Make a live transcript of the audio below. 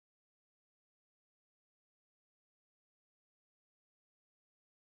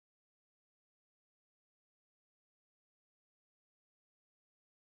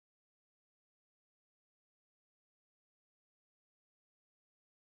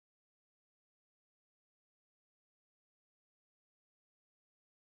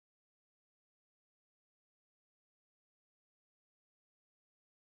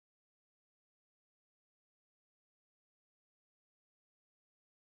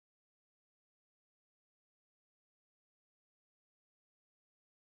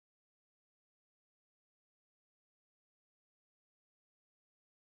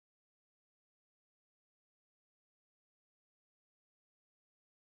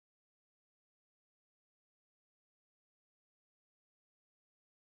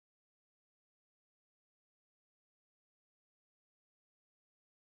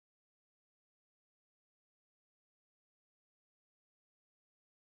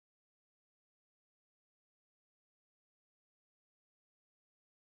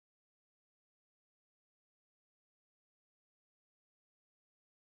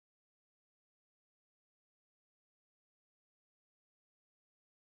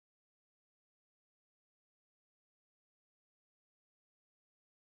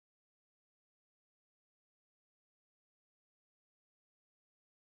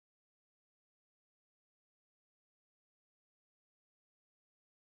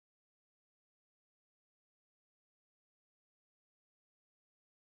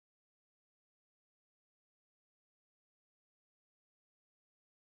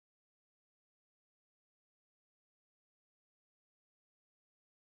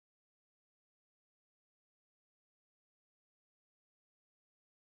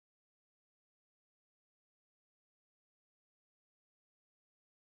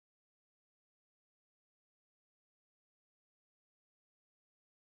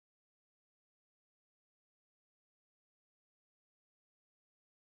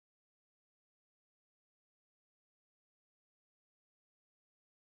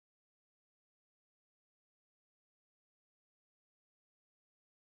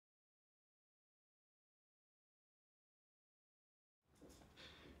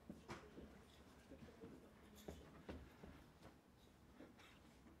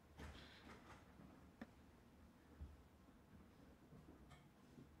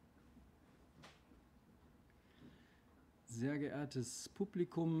Sehr geehrtes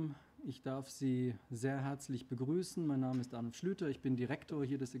Publikum, ich darf Sie sehr herzlich begrüßen. Mein Name ist Arnulf Schlüter, ich bin Direktor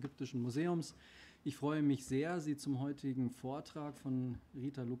hier des Ägyptischen Museums. Ich freue mich sehr, Sie zum heutigen Vortrag von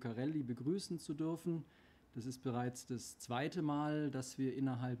Rita Lucarelli begrüßen zu dürfen. Das ist bereits das zweite Mal, dass wir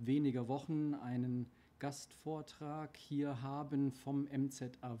innerhalb weniger Wochen einen Gastvortrag hier haben vom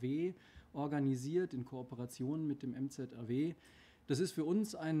MZAW, organisiert in Kooperation mit dem MZAW. Das ist für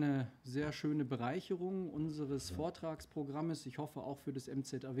uns eine sehr schöne Bereicherung unseres Vortragsprogrammes. Ich hoffe auch für das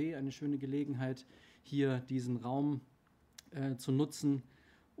MZAW eine schöne Gelegenheit, hier diesen Raum zu nutzen.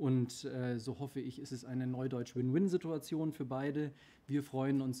 Und so hoffe ich, ist es eine Neudeutsch-Win-Win-Situation für beide. Wir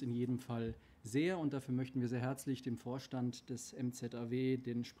freuen uns in jedem Fall sehr und dafür möchten wir sehr herzlich dem Vorstand des MZAW,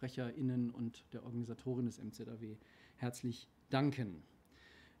 den SprecherInnen und der Organisatorin des MZAW herzlich danken.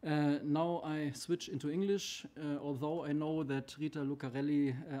 Now I switch into English, although I know that Rita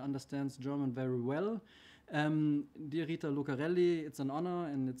Lucarelli understands German very well. Dear Rita Lucarelli, it's an honor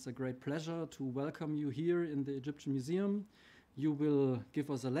and it's a great pleasure to welcome you here in the Egyptian Museum. You will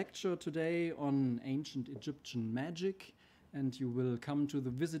give us a lecture today on ancient Egyptian magic, and you will come to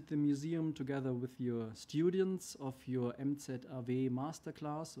visit the museum together with your students of your MZAW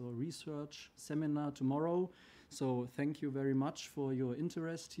masterclass or research seminar tomorrow. So thank you very much for your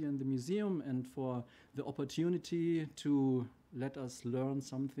interest here in the museum and for the opportunity to let us learn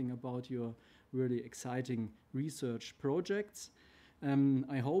something about your really exciting research projects.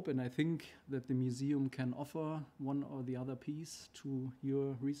 I hope and I think that the museum can offer one or the other piece to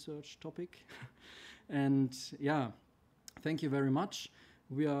your research topic. And yeah, thank you very much.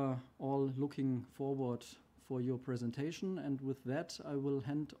 We are all looking forward for your presentation, and with that I will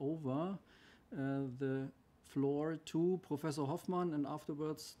hand over the floor to Professor Hoffmann and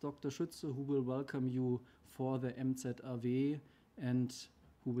afterwards Dr. Schütze, who will welcome you for the MZAW and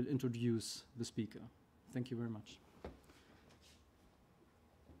who will introduce the speaker. Thank you very much.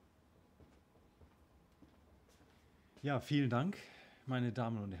 Ja, vielen Dank, meine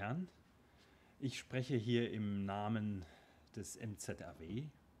Damen und Herren. Ich spreche hier im Namen des MZAW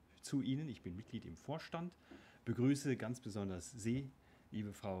zu Ihnen. Ich bin Mitglied im Vorstand, begrüße ganz besonders Sie,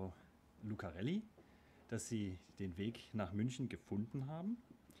 liebe Frau Lucarelli, dass Sie den Weg nach München gefunden haben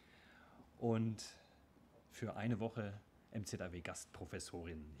und für eine Woche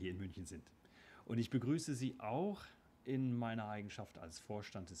MZAW-Gastprofessorin hier in München sind. Und ich begrüße Sie auch in meiner Eigenschaft als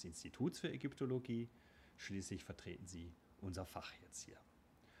Vorstand des Instituts für Ägyptologie. Schließlich vertreten Sie unser Fach jetzt hier.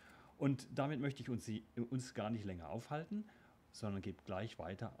 Und damit möchte ich uns gar nicht länger aufhalten, sondern gebe gleich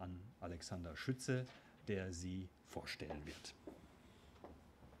weiter an Alexander Schütze, der Sie vorstellen wird.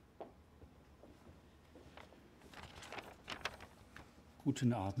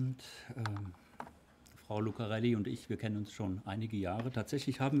 Guten Abend, Frau Lucarelli und ich, wir kennen uns schon einige Jahre.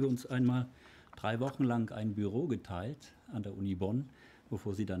 Tatsächlich haben wir uns einmal 3 Wochen lang ein Büro geteilt an der Uni Bonn,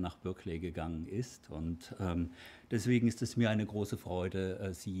 bevor sie dann nach Berkeley gegangen ist. Und deswegen ist es mir eine große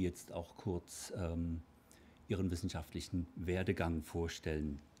Freude, Sie jetzt auch kurz Ihren wissenschaftlichen Werdegang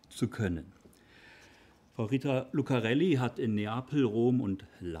vorstellen zu können. Frau Rita Lucarelli hat in Neapel, Rom und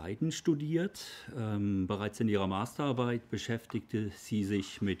Leiden studiert. Bereits in ihrer Masterarbeit beschäftigte sie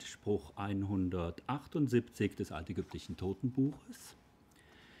sich mit Spruch 178 des Altägyptischen Totenbuches.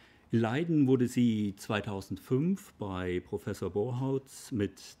 In Leiden wurde sie 2005 bei Professor Borhautz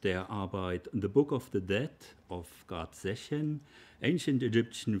mit der Arbeit The Book of the Dead of Garzechen, Ancient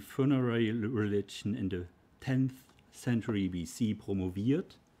Egyptian Funerary Religion in the 10th Century BC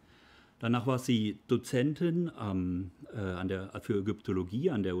promoviert. Danach war sie Dozentin für Ägyptologie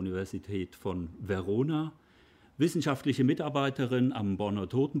an der Universität von Verona, wissenschaftliche Mitarbeiterin am Bonner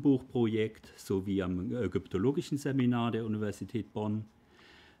Totenbuchprojekt sowie am Ägyptologischen Seminar der Universität Bonn.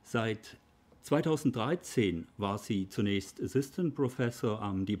 Seit 2013 war sie zunächst Assistant Professor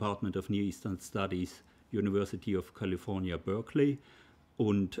am Department of Near Eastern Studies, University of California, Berkeley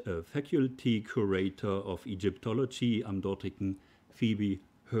und Faculty Curator of Egyptology am dortigen Phoebe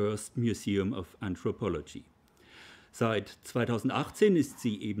Hearst Museum of Anthropology. Seit 2018 ist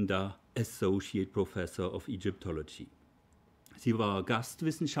sie eben da Associate Professor of Egyptology. Sie war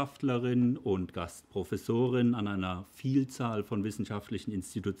Gastwissenschaftlerin und Gastprofessorin an einer Vielzahl von wissenschaftlichen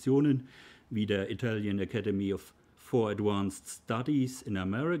Institutionen wie der Italian Academy for Advanced Studies in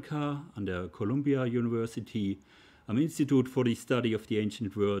America an der Columbia University, am Institute for the Study of the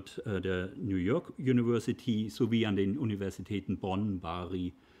Ancient World der New York University sowie an den Universitäten Bonn,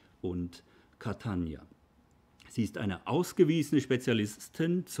 Bari und Catania. Sie ist eine ausgewiesene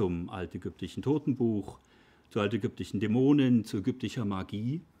Spezialistin zum altägyptischen Totenbuch, zu altägyptischen Dämonen, zu ägyptischer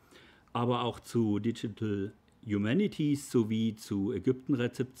Magie, aber auch zu Digital Humanities sowie zu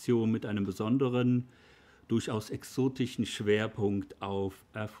Ägyptenrezeption mit einem besonderen durchaus exotischen Schwerpunkt auf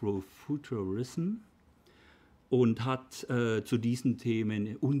Afrofuturism und hat zu diesen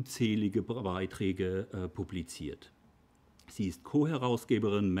Themen unzählige Beiträge publiziert. Sie ist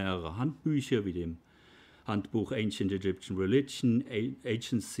Co-Herausgeberin mehrerer Handbücher wie dem Handbuch Ancient Egyptian Religion,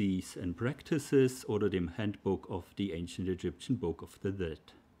 Agencies and Practices oder dem Handbook of the Ancient Egyptian Book of the Dead.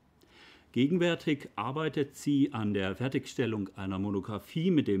 Gegenwärtig arbeitet sie an der Fertigstellung einer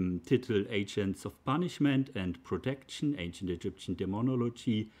Monographie mit dem Titel Agents of Punishment and Protection, Ancient Egyptian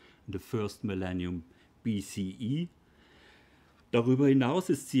Demonology in the First Millennium BCE. Darüber hinaus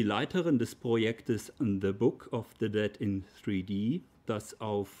ist sie Leiterin des Projektes The Book of the Dead in 3D, das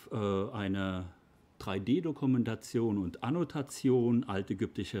auf eine 3D-Dokumentation und Annotation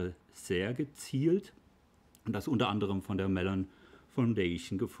altägyptischer Särge zielt und das unter anderem von der Mellon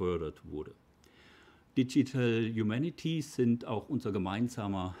Foundation gefördert wurde. Digital Humanities sind auch unser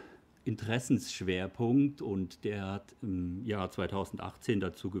gemeinsamer Interessensschwerpunkt und der hat im Jahr 2018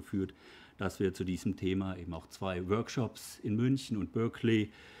 dazu geführt, dass wir zu diesem Thema eben auch 2 Workshops in München und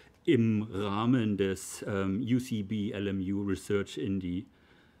Berkeley im Rahmen des UCB LMU Research in the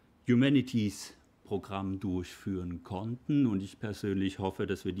Humanities Programm durchführen konnten. Und ich persönlich hoffe,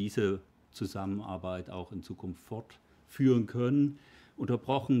 dass wir diese Zusammenarbeit auch in Zukunft fortführen können,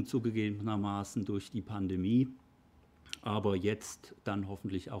 unterbrochen zugegebenermaßen durch die Pandemie, aber jetzt dann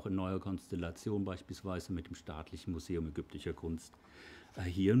hoffentlich auch in neuer Konstellation, beispielsweise mit dem Staatlichen Museum Ägyptischer Kunst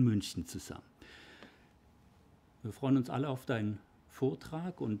hier in München zusammen. Wir freuen uns alle auf deinen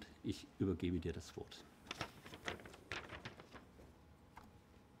Vortrag und ich übergebe dir das Wort.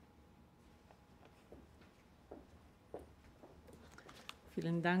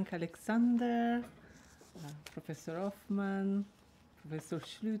 Vielen Dank, Alexander, Professor Hoffmann, Professor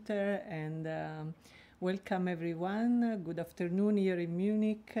Schlüter, and welcome everyone. Good afternoon here in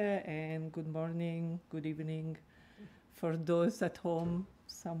Munich, and good morning, good evening for those at home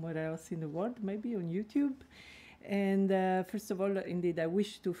somewhere else in the world, maybe on YouTube. And first of all, indeed, I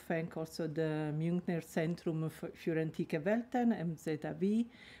wish to thank also the Münchner Zentrums für Antike Welten, MZAW,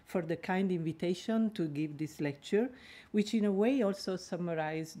 for the kind invitation to give this lecture, which in a way also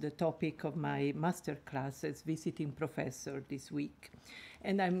summarized the topic of my masterclass as visiting professor this week.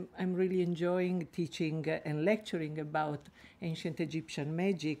 And I'm really enjoying teaching and lecturing about ancient Egyptian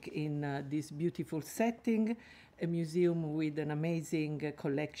magic in this beautiful setting, a museum with an amazing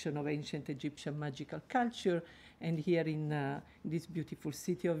collection of ancient Egyptian magical culture, and here in this beautiful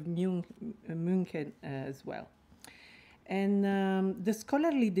city of München as well. And the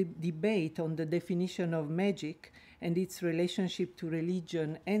scholarly debate on the definition of magic and its relationship to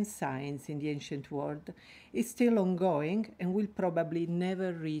religion and science in the ancient world is still ongoing and will probably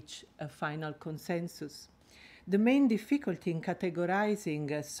never reach a final consensus. The main difficulty in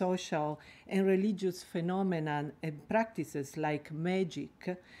categorizing social and religious phenomena and practices like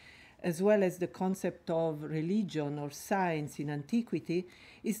magic, as well as the concept of religion or science in antiquity,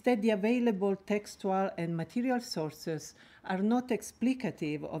 is that the available textual and material sources are not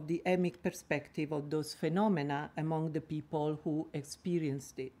explicative of the emic perspective of those phenomena among the people who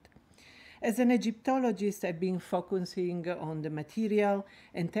experienced it. As an Egyptologist, I've been focusing on the material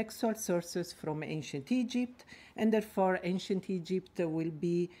and textual sources from ancient Egypt, and therefore ancient Egypt will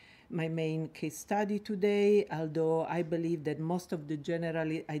be my main case study today, although I believe that most of the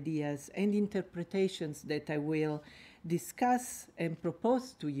general ideas and interpretations that I will discuss and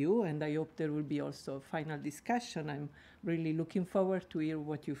propose to you, and I hope there will be also a final discussion. I'm really looking forward to hear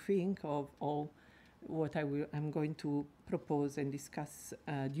what you think of all what I'm going to propose and discuss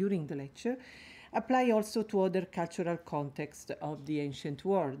during the lecture, apply also to other cultural contexts of the ancient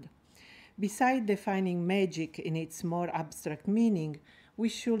world. Besides defining magic in its more abstract meaning, we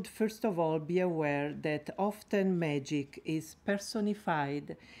should first of all be aware that often magic is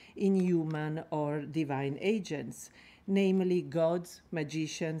personified in human or divine agents, namely gods,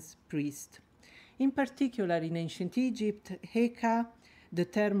 magicians, priests. In particular, in ancient Egypt, Heka, the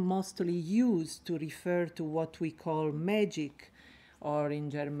term mostly used to refer to what we call magic, or in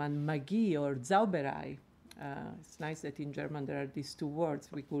German Magie or Zauberei. It's nice that in German there are these two words.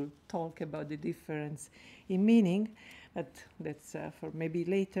 We could talk about the difference in meaning, but that's for maybe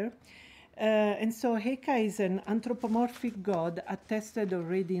later. And so Heka is an anthropomorphic god attested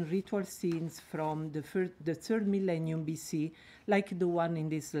already in ritual scenes from the 3rd millennium BC, like the one in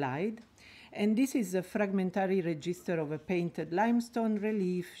this slide. And this is a fragmentary register of a painted limestone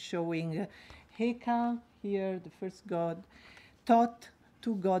relief showing Heka, here the first god, taught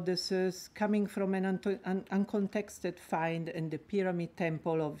two goddesses coming from an uncontexted find in the pyramid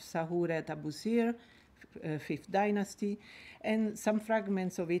temple of Sahur at Abusir, 5th dynasty, and some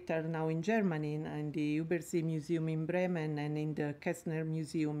fragments of it are now in Germany, in the Übersee Museum in Bremen and in the Kessner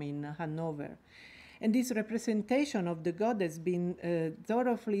Museum in Hanover. And this representation of the god has been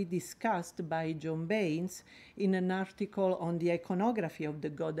thoroughly discussed by John Baines in an article on the iconography of the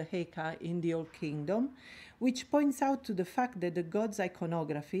god Heka in the Old Kingdom, which points out to the fact that the god's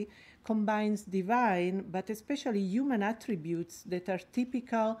iconography combines divine but especially human attributes that are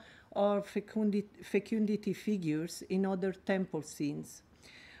typical of fecundity figures in other temple scenes.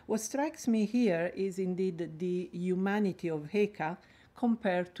 What strikes me here is indeed the humanity of Heka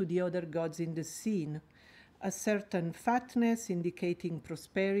compared to the other gods in the scene. A certain fatness indicating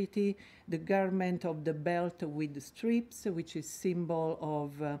prosperity, the garment of the belt with strips, which is symbol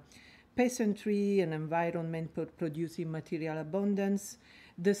of peasantry and environment producing material abundance,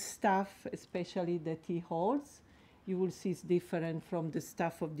 the staff especially that he holds. You will see it's different from the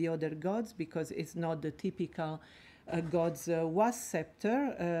staff of the other gods because it's not the typical god's was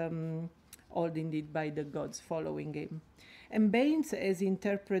scepter, held indeed by the gods following him. And Baines has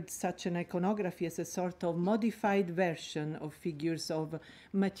interpreted such an iconography as a sort of modified version of figures of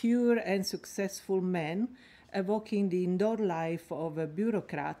mature and successful men, evoking the indoor life of a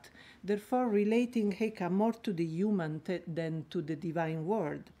bureaucrat, therefore relating Heka more to the human than to the divine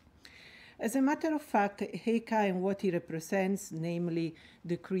world. As a matter of fact, Heka and what he represents, namely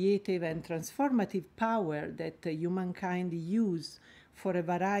the creative and transformative power that humankind use for a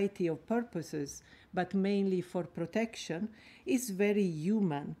variety of purposes, but mainly for protection, is very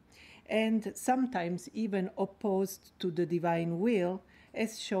human and sometimes even opposed to the divine will,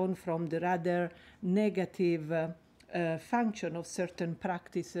 as shown from the rather negative function of certain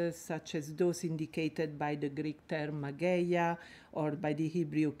practices, such as those indicated by the Greek term mageia or by the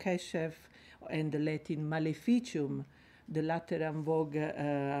Hebrew keshef and the Latin maleficium, the latter en vogue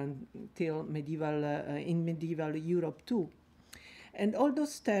till in medieval Europe too. And all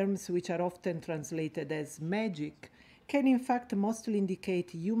those terms, which are often translated as magic, can in fact mostly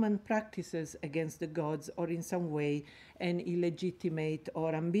indicate human practices against the gods or in some way an illegitimate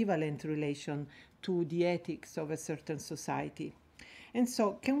or ambivalent relation to the ethics of a certain society. And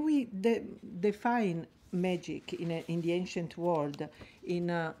so can we define magic in the ancient world in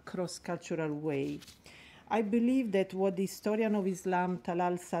a cross-cultural way? I believe that what the historian of Islam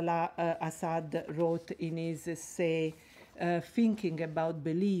Talal Salah Assad wrote in his essay Thinking About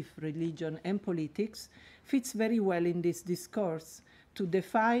Belief, Religion and Politics fits very well in this discourse. To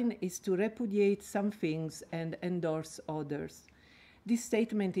define is to repudiate some things and endorse others. This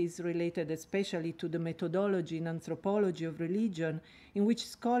statement is related especially to the methodology in anthropology of religion, in which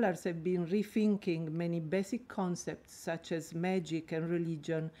scholars have been rethinking many basic concepts such as magic and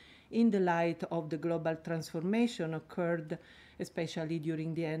religion in the light of the global transformation occurred especially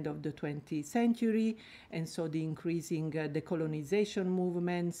during the end of the 20th century, and so the increasing decolonization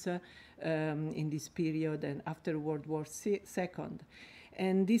movements in this period and after World War II.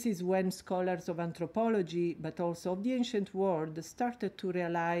 And this is when scholars of anthropology, but also of the ancient world, started to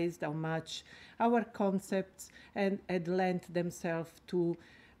realize how much our concepts had lent themselves to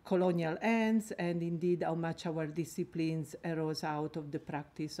colonial ends, and indeed how much our disciplines arose out of the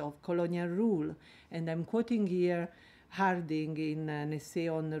practice of colonial rule. And I'm quoting here Harding in an essay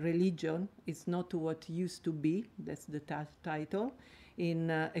on religion. It's not what used to be, that's the title, in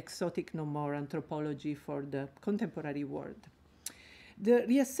Exotic No More Anthropology for the Contemporary World. The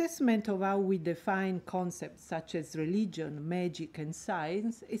reassessment of how we define concepts such as religion, magic, and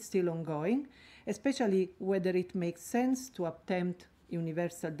science is still ongoing, especially whether it makes sense to attempt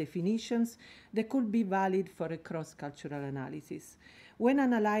universal definitions that could be valid for a cross-cultural analysis. When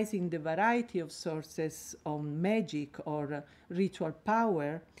analyzing the variety of sources on magic or ritual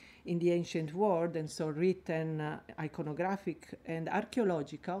power in the ancient world, and so written, iconographic, and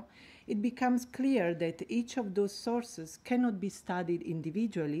archaeological, it becomes clear that each of those sources cannot be studied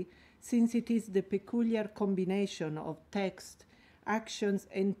individually, since it is the peculiar combination of text, actions,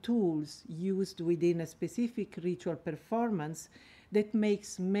 and tools used within a specific ritual performance that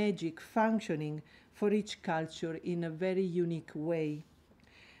makes magic functioning for each culture in a very unique way.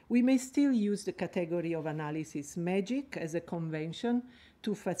 We may still use the category of analysis magic as a convention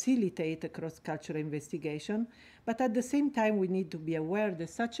to facilitate a cross-cultural investigation, but at the same time we need to be aware that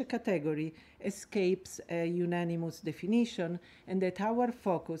such a category escapes a unanimous definition and that our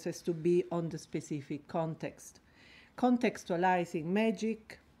focus has to be on the specific context. Contextualizing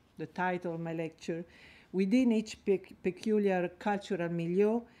magic, the title of my lecture, within each peculiar cultural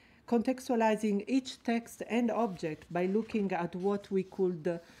milieu, contextualizing each text and object by looking at what we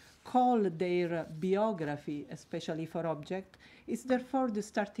could call their biography, especially for object, is therefore the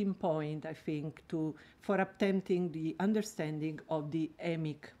starting point, I think, for attempting the understanding of the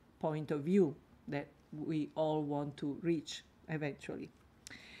emic point of view that we all want to reach eventually.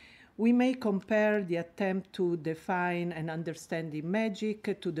 We may compare the attempt to define and understand the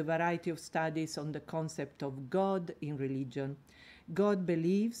magic to the variety of studies on the concept of God in religion. God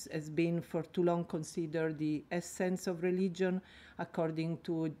beliefs has been for too long considered the essence of religion according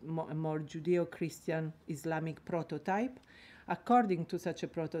to a more Judeo-Christian Islamic prototype. According to such a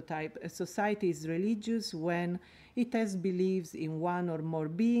prototype, a society is religious when it has beliefs in one or more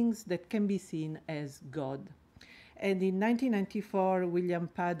beings that can be seen as God. And in 1994, William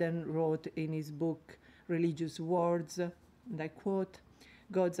Padden wrote in his book, Religious Words, and I quote,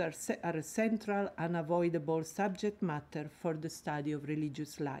 "Gods are a central, unavoidable subject matter for the study of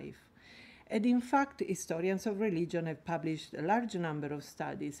religious life." And in fact, historians of religion have published a large number of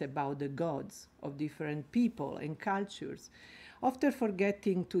studies about the gods of different people and cultures, often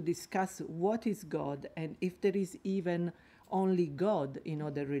forgetting to discuss what is God and if there is even only God in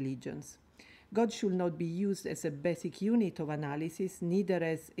other religions. God should not be used as a basic unit of analysis, neither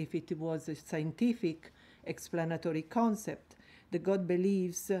as if it was a scientific explanatory concept. The God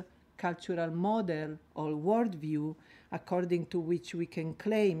beliefs, cultural model or worldview according to which we can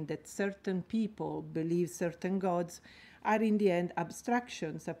claim that certain people believe certain gods are in the end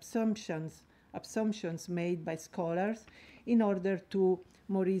abstractions, assumptions made by scholars in order to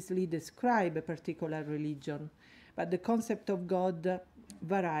more easily describe a particular religion. But the concept of God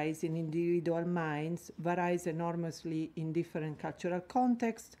varies in individual minds, varies enormously in different cultural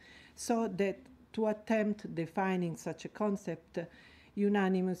contexts, so that to attempt defining such a concept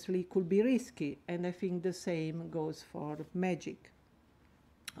unanimously could be risky, and I think the same goes for magic.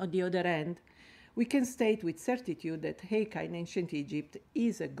 On the other hand, we can state with certitude that Heka in ancient Egypt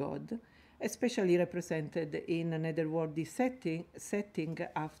is a god, especially represented in a netherworldly setting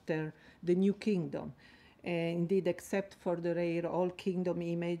after the New Kingdom. Indeed, except for the rare Old Kingdom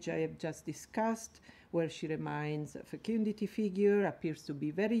image I have just discussed, where she reminds a fecundity figure, appears to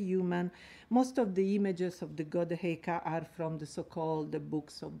be very human, most of the images of the god Heka are from the so-called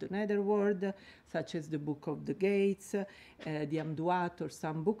books of the netherworld, such as the Book of the Gates, the Amduat, or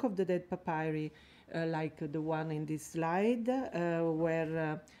some Book of the Dead papyri, like the one in this slide,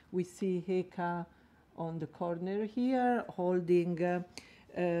 where we see Heka on the corner here, holding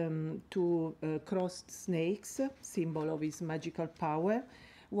two crossed snakes, symbol of his magical power,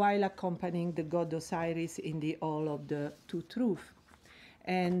 while accompanying the god Osiris in the Hall of the Two Truths.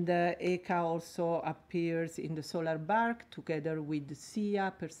 And Heka also appears in the solar bark together with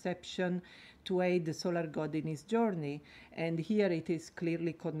Sia, perception, to aid the solar god in his journey. And here it is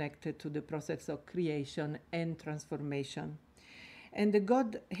clearly connected to the process of creation and transformation. And the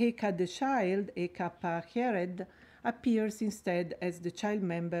god Heka the child, Heka Pa-Hered, appears instead as the child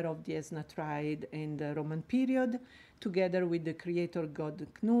member of the Esna tribe in the Roman period, together with the creator god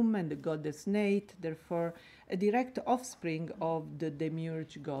Khnum and the goddess Neit, therefore a direct offspring of the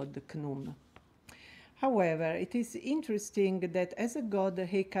demiurge god Khnum. However, it is interesting that as a god,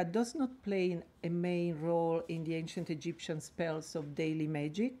 Heka does not play a main role in the ancient Egyptian spells of daily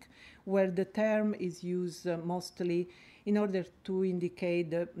magic, where the term is used mostly in order to indicate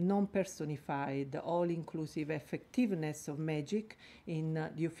the non-personified, all-inclusive effectiveness of magic in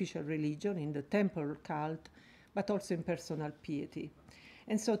the official religion, in the temple cult, but also in personal piety.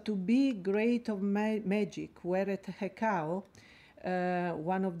 And so to be great of magic, where at Hekao,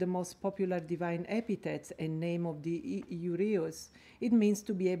 one of the most popular divine epithets and name of the Urios, it means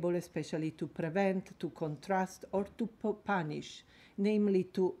to be able especially to prevent, to contrast, or to punish, namely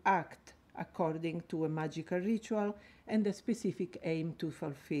to act according to a magical ritual and a specific aim to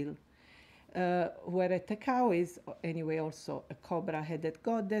fulfill. Where at Hekao is anyway also a cobra-headed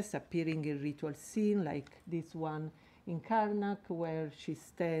goddess appearing in ritual scene like this one in Karnak, where she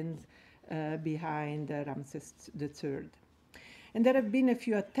stands behind Ramses III. And there have been a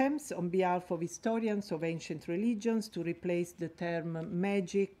few attempts on behalf of historians of ancient religions to replace the term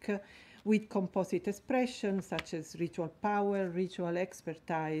magic with composite expressions such as ritual power, ritual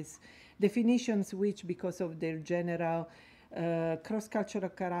expertise, definitions which, because of their general cross-cultural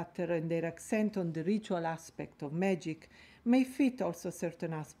character and their accent on the ritual aspect of magic, may fit also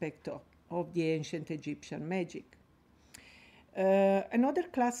certain aspect of the ancient Egyptian magic. Another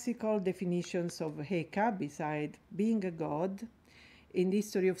classical definitions of Heka, beside being a god, in the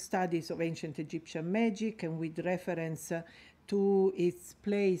history of studies of ancient Egyptian magic and with reference to its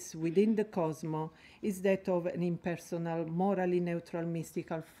place within the cosmos is that of an impersonal, morally neutral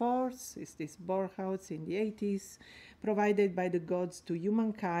mystical force, is this Borchhaus in the 80s, provided by the gods to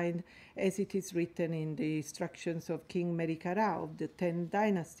humankind, as it is written in the instructions of King Merikara of the 10th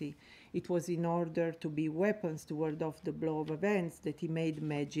dynasty. It was in order to be weapons to ward off the blow of events that he made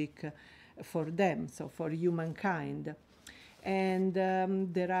magic for them, so for humankind. And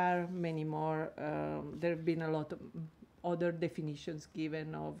there are many more. There have been a lot of other definitions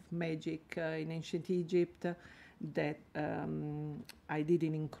given of magic in ancient Egypt that I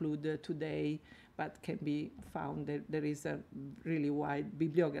didn't include today, but can be found. There is a really wide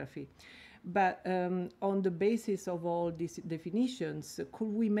bibliography. But on the basis of all these definitions, could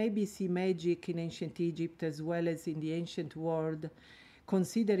we maybe see magic in ancient Egypt as well as in the ancient world,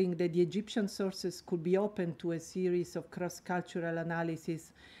 considering that the Egyptian sources could be open to a series of cross-cultural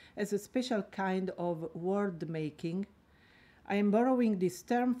analysis as a special kind of word-making? I am borrowing this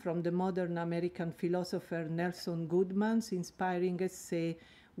term from the modern American philosopher Nelson Goodman's inspiring essay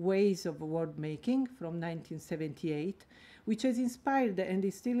Ways of Word-Making from 1978, which has inspired and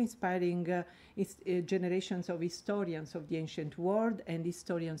is still inspiring generations of historians of the ancient world and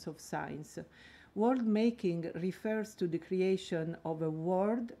historians of science. Word-making refers to the creation of a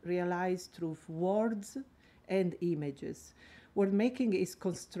word realized through words and images. Word-making is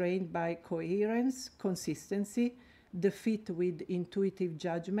constrained by coherence, consistency, the fit with intuitive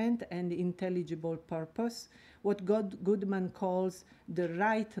judgment and intelligible purpose, what Goodman calls the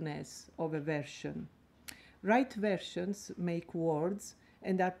rightness of a version. Right versions make words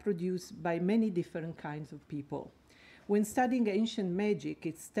and are produced by many different kinds of people. When studying ancient magic,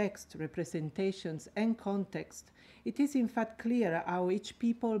 its text, representations, and context, it is in fact clear how each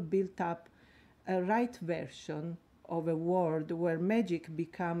people built up a right version of a world where magic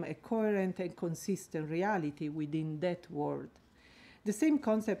became a coherent and consistent reality within that world. The same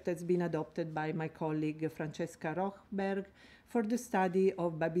concept has been adopted by my colleague Francesca Rochberg for the study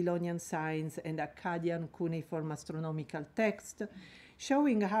of Babylonian signs and Akkadian cuneiform astronomical text,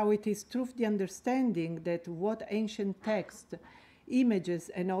 showing how it is through the understanding that what ancient text, images,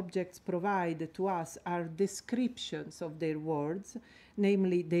 and objects provide to us are descriptions of their words,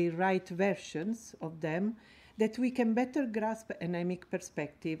 namely their right versions of them, that we can better grasp an emic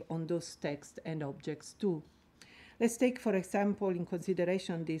perspective on those texts and objects too. Let's take, for example, in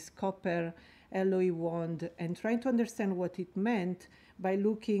consideration this copper alloy wand and try to understand what it meant by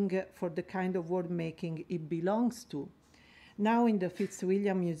looking for the kind of word making it belongs to. Now in the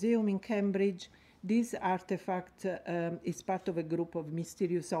Fitzwilliam Museum in Cambridge, this artifact is part of a group of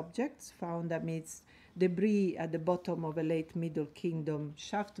mysterious objects found amidst debris at the bottom of a late Middle Kingdom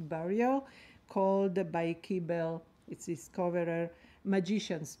shaft burial called by Kibel, its discoverer,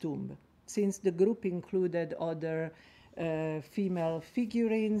 Magician's Tomb, since the group included other female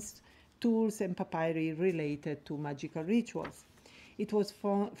figurines, tools, and papyri related to magical rituals. It was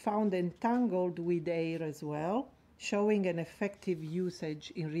found entangled with air as well, showing an effective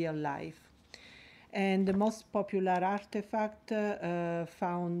usage in real life. And the most popular artifact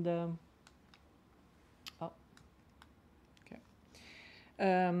found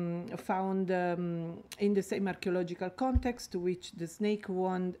in the same archaeological context to which the snake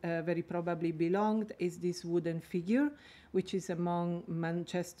wand very probably belonged is this wooden figure, which is among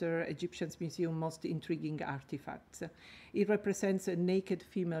Manchester Egyptian Museum's most intriguing artifacts. It represents a naked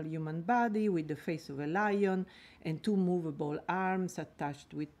female human body with the face of a lion and two movable arms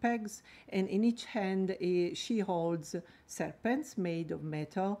attached with pegs, and in each hand she holds serpents made of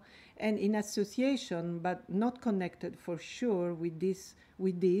metal, and in association but not connected for sure with this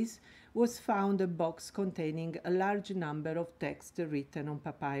was found a box containing a large number of texts written on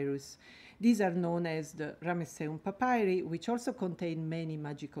papyrus. These are known as the Ramesseum papyri, which also contain many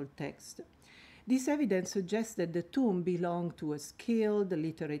magical texts. This evidence suggests that the tomb belonged to a skilled,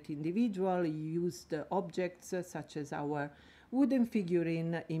 literate individual who used objects such as our wooden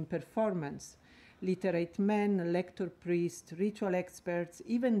figurine in performance. Literate men, lector priests, ritual experts,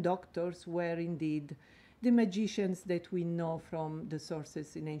 even doctors were indeed the magicians that we know from the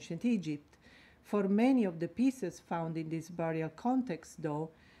sources in ancient Egypt. For many of the pieces found in this burial context, though,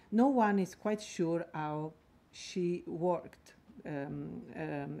 no one is quite sure how she worked,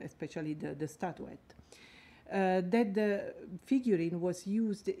 especially the statuette. That the figurine was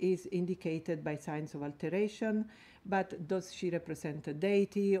used is indicated by signs of alteration, but does she represent a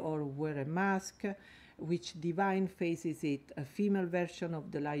deity or wear a mask? Which divine faces it? A female version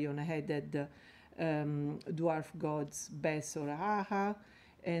of the lion-headed dwarf gods Bes or Aha,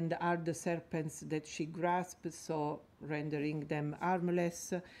 and are the serpents that she grasps, so rendering them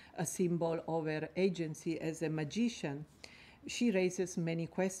armless, a symbol of her agency as a magician? She raises many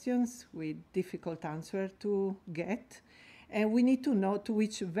questions with difficult answer to get, and we need to know to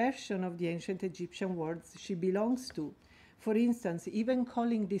which version of the ancient Egyptian world she belongs to. For instance, even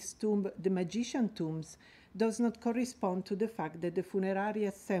calling this tomb the magician tombs does not correspond to the fact that the funerary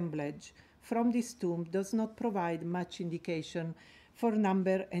assemblage from this tomb does not provide much indication for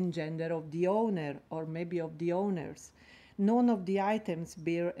number and gender of the owner, or maybe of the owners. None of the items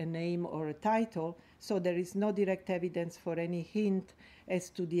bear a name or a title, so there is no direct evidence for any hint as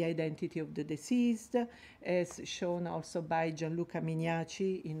to the identity of the deceased, as shown also by Gianluca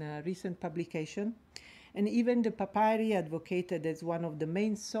Mignacci in a recent publication. And even the papyri advocated as one of the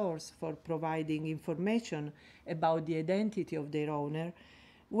main sources for providing information about the identity of their owner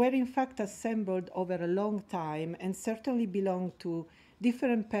were in fact assembled over a long time and certainly belong to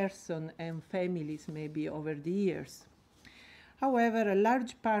different persons and families maybe over the years. However, a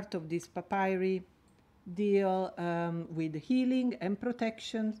large part of these papyri deal with healing and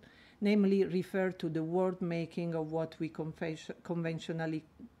protection, namely refer to the word making of what we conventionally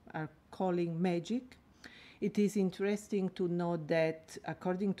are calling magic. It is interesting to note that,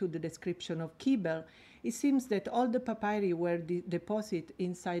 according to the description of Kibel, it seems that all the papyri were deposited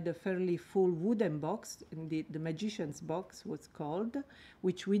inside a fairly full wooden box, the magician's box was called,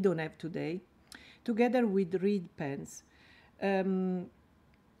 which we don't have today, together with reed pens.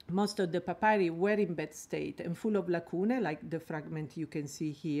 Most of the papyri were in bad state and full of lacunae, like the fragment you can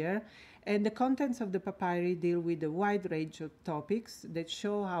see here, and the contents of the papyri deal with a wide range of topics that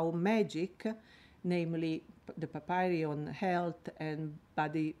show how magic, namely the papyri on health and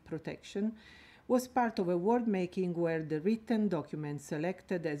body protection, was part of a word making where the written documents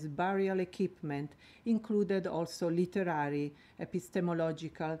selected as burial equipment included also literary,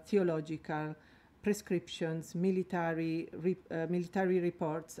 epistemological, theological, prescriptions, military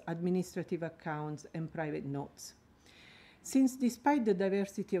reports, administrative accounts, and private notes. Since despite the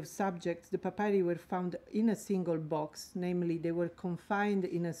diversity of subjects, the papyri were found in a single box, namely they were confined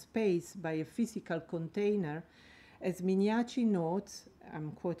in a space by a physical container, as Mignacci notes,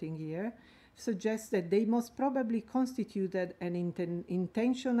 I'm quoting here, suggests that they most probably constituted an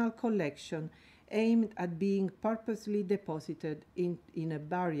intentional collection aimed at being purposely deposited in a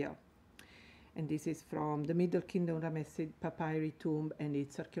burial. And this is from the Middle Kingdom Ramessid Papyri tomb and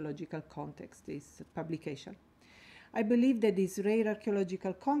its archaeological context, this publication. I believe that this rare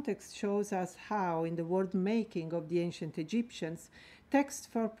archaeological context shows us how, in the word making of the ancient Egyptians, texts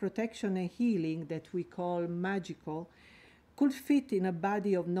for protection and healing that we call magical could fit in a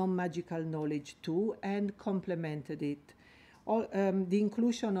body of non-magical knowledge too, and complemented it. The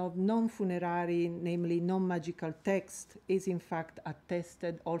inclusion of non-funerary, namely non-magical text, is in fact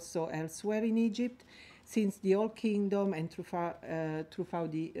attested also elsewhere in Egypt, since the Old Kingdom and throughout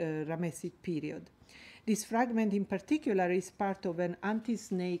the Ramessid period. This fragment in particular is part of an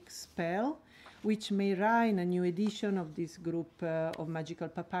anti-snake spell, which may in a new edition of this group of magical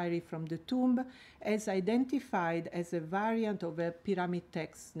papyri from the tomb, as identified as a variant of a pyramid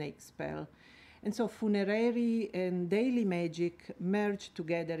text snake spell. And so funerary and daily magic merge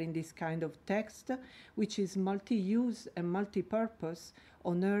together in this kind of text, which is multi-use and multi-purpose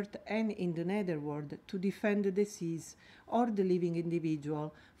on earth and in the netherworld to defend the deceased or the living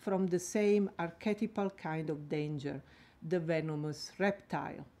individual from the same archetypal kind of danger, the venomous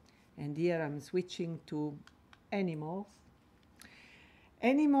reptile. And here I'm switching to animals.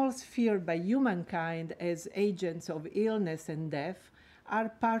 Animals feared by humankind as agents of illness and death are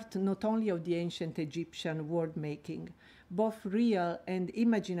part not only of the ancient Egyptian word making. Both real and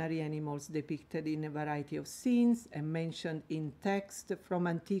imaginary animals depicted in a variety of scenes and mentioned in text from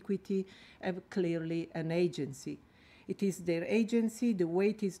antiquity have clearly an agency. It is their agency, the way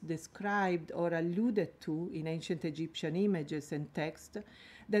it is described or alluded to in ancient Egyptian images and text,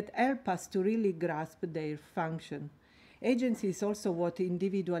 that help us to really grasp their function. Agency is also what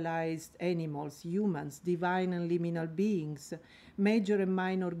individualized animals, humans, divine and liminal beings, major and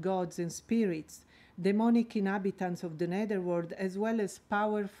minor gods and spirits, demonic inhabitants of the netherworld, as well as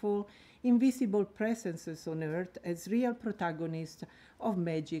powerful, invisible presences on earth as real protagonists of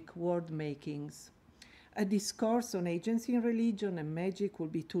magic word makings. A discourse on agency in religion and magic will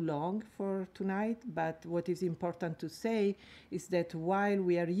be too long for tonight, but what is important to say is that while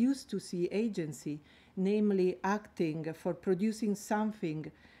we are used to see agency, namely acting for producing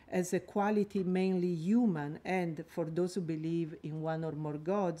something as a quality mainly human and, for those who believe in one or more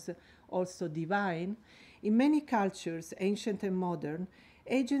gods, also divine, in many cultures, ancient and modern,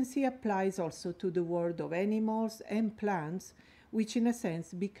 agency applies also to the world of animals and plants, which in a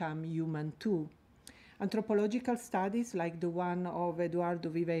sense become human too. Anthropological studies like the one of Eduardo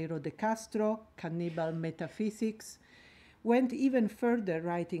Viveiro de Castro, Cannibal Metaphysics, went even further,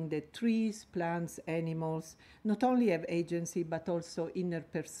 writing that trees, plants, animals not only have agency but also inner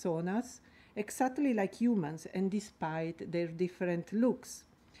personas, exactly like humans and despite their different looks.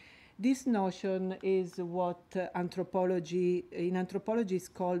 This notion is what in anthropology is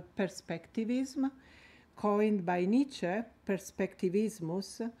called perspectivism, coined by Nietzsche,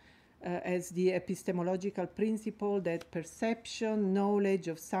 perspectivismus, as the epistemological principle that perception, knowledge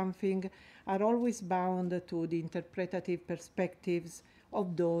of something are always bound to the interpretative perspectives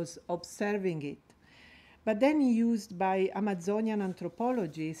of those observing it. But then used by Amazonian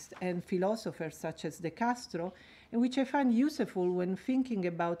anthropologists and philosophers such as De Castro, and which I find useful when thinking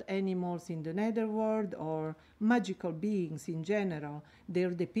about animals in the netherworld or magical beings in general,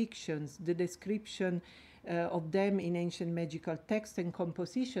 their depictions, the description of them in ancient magical texts and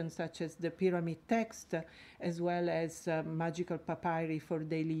compositions such as the pyramid text, as well as magical papyri for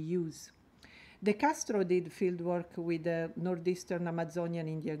daily use. De Castro did fieldwork with the northeastern Amazonian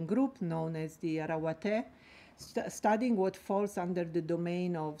Indian group known as the Arawate, studying what falls under the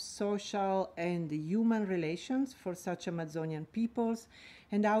domain of social and human relations for such Amazonian peoples,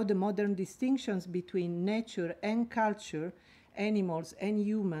 and how the modern distinctions between nature and culture, animals and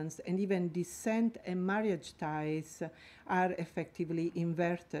humans, and even descent and marriage ties are effectively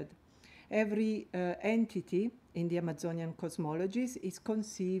inverted. Every entity in the Amazonian cosmologies is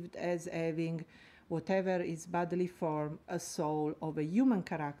conceived as having, whatever is bodily form, a soul of a human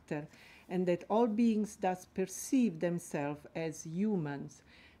character, and that all beings thus perceive themselves as humans.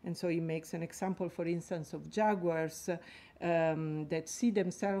 And so he makes an example, for instance, of jaguars that see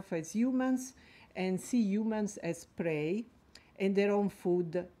themselves as humans and see humans as prey, and their own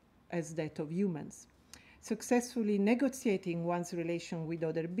food as that of humans. Successfully negotiating one's relation with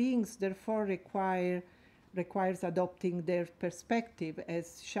other beings therefore requires adopting their perspective,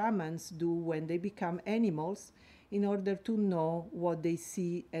 as shamans do when they become animals, in order to know what they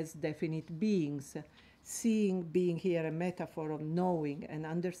see as definite beings, seeing being here a metaphor of knowing and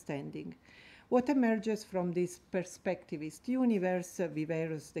understanding. What emerges from this perspectivist universe,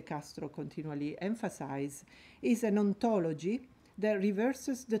 Viveros de Castro continually emphasizes, is an ontology that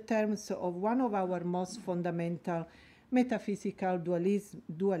reverses the terms of one of our most fundamental metaphysical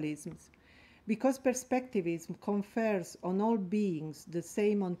dualisms. Because perspectivism confers on all beings the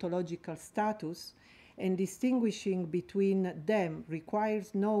same ontological status, and distinguishing between them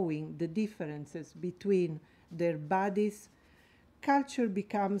requires knowing the differences between their bodies, culture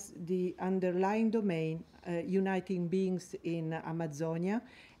becomes the underlying domain uniting beings in Amazonia,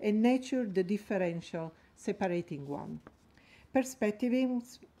 and nature the differential separating one. Perspectivism,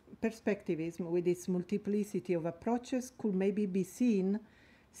 with its multiplicity of approaches, could maybe be seen,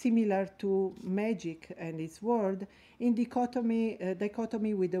 similar to magic and its world, in dichotomy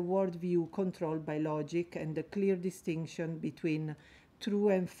with the worldview controlled by logic and the clear distinction between true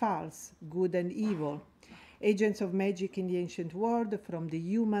and false, good and evil. Agents of magic in the ancient world, from the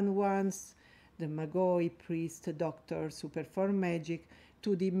human ones, the magoi, priest, doctors who perform magic,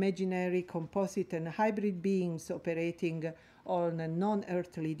 to the imaginary, composite and hybrid beings operating on a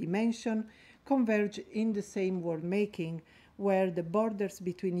non-earthly dimension, converge in the same world-making, where the borders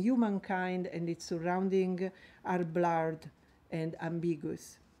between humankind and its surrounding are blurred and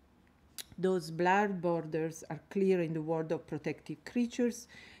ambiguous. Those blurred borders are clear in the world of protective creatures,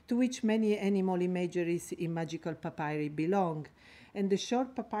 to which many animal imageries in magical papyri belong. And the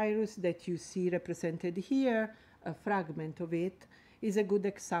short papyrus that you see represented here, a fragment of it, is a good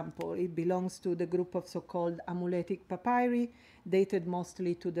example. It belongs to the group of so-called amuletic papyri, dated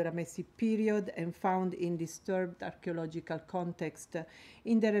mostly to the Ramessid period and found in disturbed archaeological context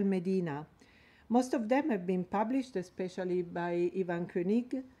in Deir el-Medina. Most of them have been published, especially by Ivan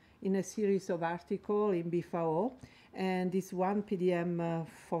Koenig, in a series of articles in BFAO, and this one, PDM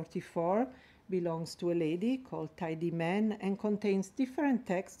 44, belongs to a lady called Tidy Man and contains different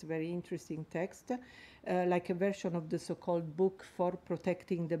texts, very interesting text, like a version of the so-called book for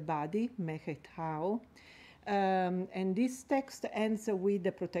protecting the body, Mechet Hao. And this text ends with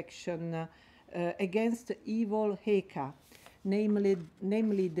the protection against evil Heka,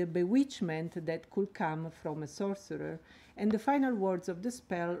 namely the bewitchment that could come from a sorcerer. And the final words of the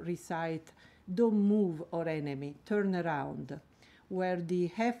spell recite, "Don't move, or enemy, turn around," where the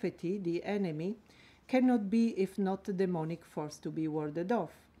Hefeti, the enemy, cannot be if not a demonic force to be warded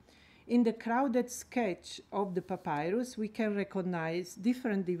off. In the crowded sketch of the papyrus, we can recognize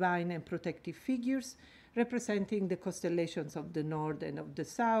different divine and protective figures representing the constellations of the north and of the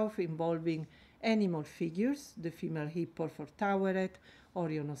south, involving animal figures, the female hippo for Taweret,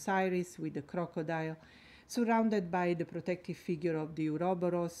 Orion Osiris with the crocodile, surrounded by the protective figure of the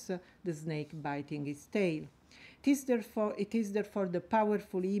Ouroboros, the snake biting its tail. It is therefore the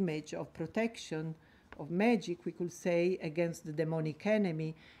powerful image of protection, of magic, we could say, against the demonic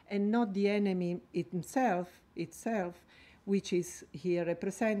enemy, and not the enemy itself, which is here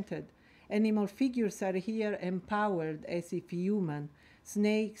represented. Animal figures are here empowered as if human.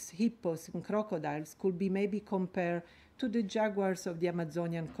 Snakes, hippos, and crocodiles could be maybe compared to the jaguars of the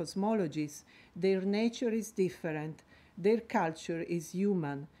Amazonian cosmologies. Their nature is different, their culture is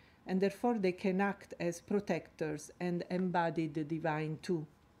human, and therefore they can act as protectors and embody the divine too.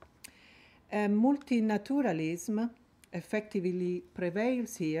 Multinaturalism effectively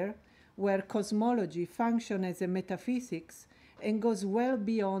prevails here, where cosmology functions as a metaphysics and goes well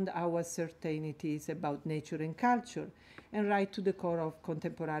beyond our certainties about nature and culture, and right to the core of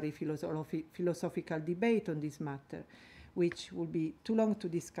contemporary philosophical debate on this matter, which will be too long to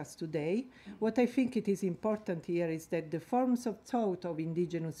discuss today. What I think it is important here is that the forms of thought of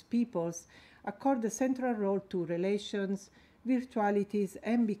indigenous peoples accord a central role to relations, virtualities,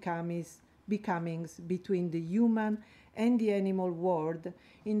 and becomings between the human and the animal world,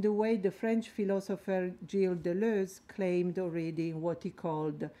 in the way the French philosopher Gilles Deleuze claimed already in what he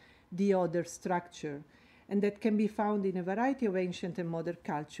called the other structure, and that can be found in a variety of ancient and modern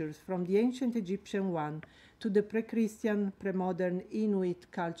cultures, from the ancient Egyptian one to the pre-Christian, pre-modern Inuit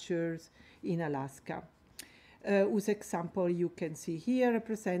cultures in Alaska, whose example you can see here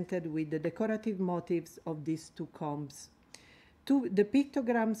represented with the decorative motifs of these two combs. The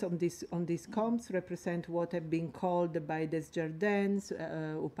pictograms on these combs represent what have been called by Desjardins,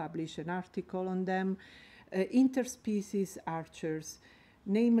 who published an article on them, interspecies archers,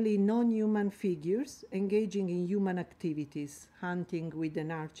 namely non-human figures engaging in human activities, hunting with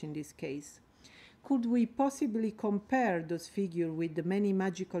an arch in this case. Could we possibly compare those figures with the many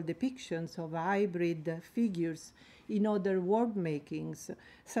magical depictions of hybrid figures in other world makings,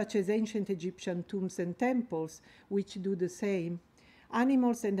 such as ancient Egyptian tombs and temples, which do the same?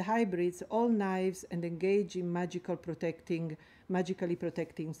 Animals and hybrids, all knives and engage in magically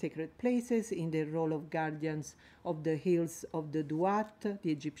protecting sacred places in their role of guardians of the hills of the Duat,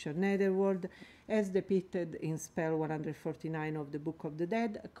 the Egyptian netherworld, as depicted in spell 149 of the Book of the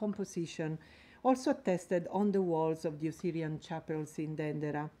Dead, a composition also attested on the walls of the Osirian chapels in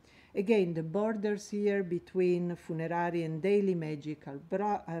Dendera. Again, the borders here between funerary and daily magic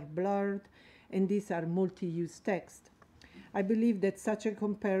are blurred, and these are multi-use texts. I believe that such a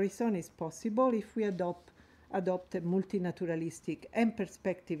comparison is possible if we adopt a multinaturalistic and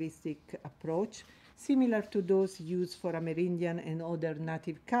perspectivistic approach, similar to those used for Amerindian and other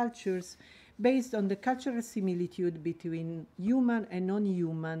native cultures, based on the cultural similitude between human and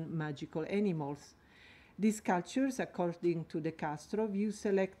non-human magical animals. These cultures, according to De Castro, view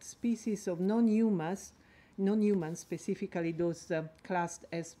select species of non-humans, specifically those classed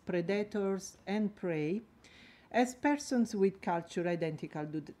as predators and prey, as persons with culture identical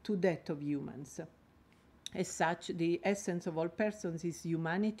to that of humans. As such, the essence of all persons is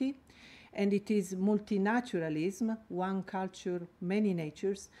humanity, and it is multinaturalism, one culture, many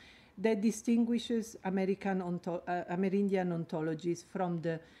natures, that distinguishes Amerindian ontologies from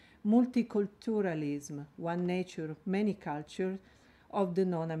the multiculturalism, one nature, many cultures, of the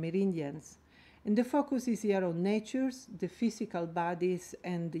non-Amerindians. And the focus is here on natures, the physical bodies,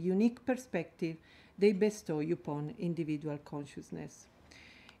 and the unique perspective they bestow upon individual consciousness.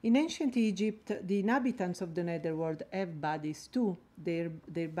 In ancient Egypt, the inhabitants of the netherworld have bodies too. Their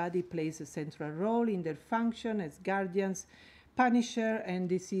body plays a central role in their function as guardians, punisher, and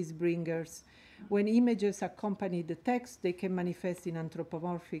disease bringers. When images accompany the text, they can manifest in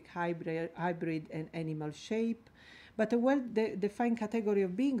anthropomorphic, hybrid, and animal shape. But a well-defined category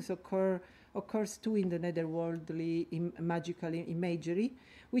of beings occurs too in the netherworldly magical imagery,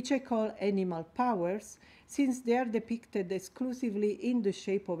 which I call animal powers, since they are depicted exclusively in the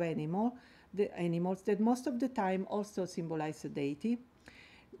shape of animals that most of the time also symbolize a deity,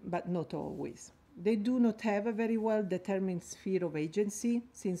 but not always. They do not have a very well-determined sphere of agency,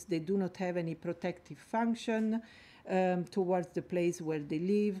 since they do not have any protective function towards the place where they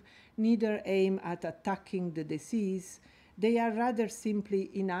live, neither aim at attacking the deceased. They are rather simply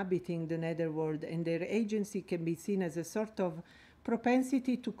inhabiting the netherworld, and their agency can be seen as a sort of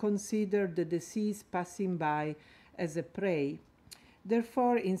propensity to consider the deceased passing by as a prey.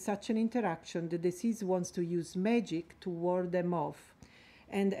 Therefore, in such an interaction, the deceased wants to use magic to ward them off.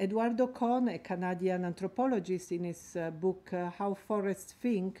 And Eduardo Kohn, a Canadian anthropologist, in his book How Forests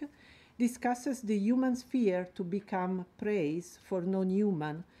Think, discusses the human's fear to become prey for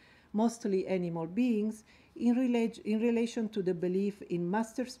non-human, mostly animal beings, in relation to the belief in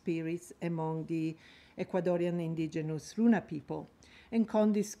master spirits among the Ecuadorian indigenous Runa people. And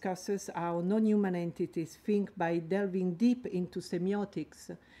Kohn discusses how non-human entities think by delving deep into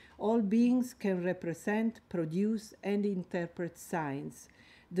semiotics. All beings can represent, produce, and interpret signs.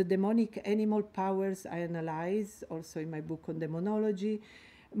 The demonic animal powers I analyze, also in my book on demonology,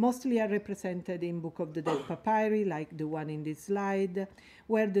 mostly are represented in Book of the Dead papyri, like the one in this slide,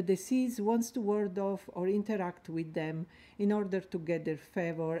 where the deceased wants to ward off or interact with them in order to get their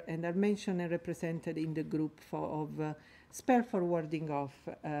favor, and are mentioned and represented in the group of spell for warding off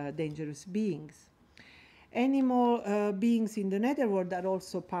dangerous beings. Animal beings in the netherworld are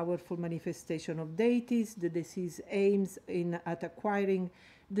also powerful manifestation of deities. The deceased aims at acquiring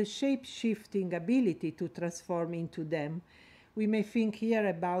the shape-shifting ability to transform into them. We may think here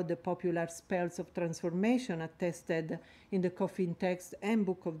about the popular spells of transformation attested in the coffin text and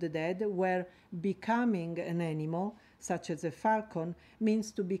Book of the Dead, where becoming an animal, such as a falcon,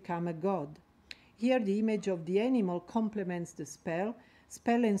 means to become a god. Here the image of the animal complements the spell.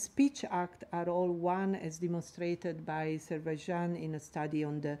 Spell and speech act are all one, as demonstrated by Servajan in a study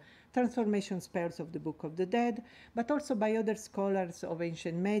on the transformation spells of the Book of the Dead, but also by other scholars of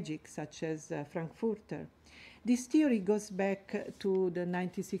ancient magic, such as Frankfurter. This theory goes back to the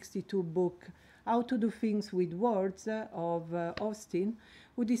 1962 book How to Do Things with Words of Austin,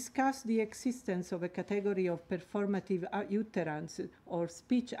 who discussed the existence of a category of performative utterance or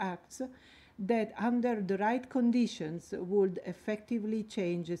speech acts that, under the right conditions, would effectively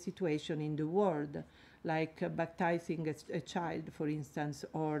change a situation in the world, like baptizing a child, for instance,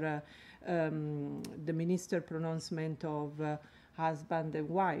 or the minister pronouncement of husband and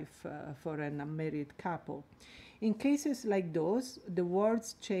wife for an unmarried couple. In cases like those, the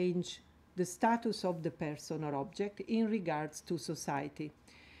words change the status of the person or object in regards to society.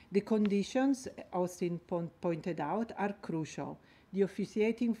 The conditions, Austin pointed out, are crucial. The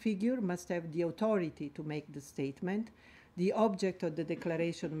officiating figure must have the authority to make the statement. The object of the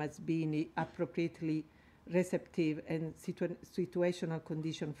declaration must be in appropriately receptive and situational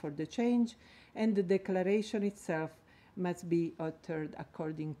condition for the change, and the declaration itself must be uttered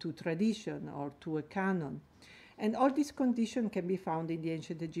according to tradition or to a canon. And all these conditions can be found in the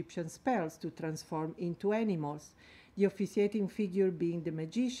ancient Egyptian spells to transform into animals. The officiating figure being the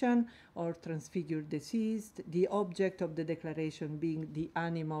magician or transfigured deceased, the object of the declaration being the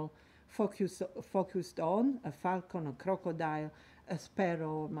animal focused on, a falcon, a crocodile, a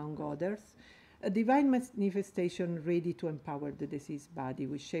sparrow, among others, a divine manifestation ready to empower the deceased body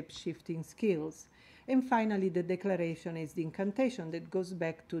with shape-shifting skills. And finally, the declaration is the incantation that goes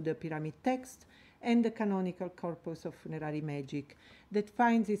back to the pyramid text and the canonical corpus of funerary magic that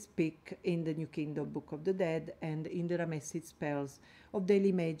finds its peak in the New Kingdom Book of the Dead and in the Ramessid spells of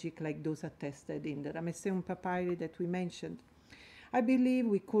daily magic, like those attested in the Ramesseum papyri that we mentioned. I believe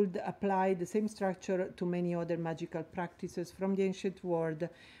we could apply the same structure to many other magical practices from the ancient world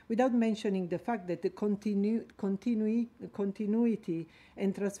without mentioning the fact that the continuity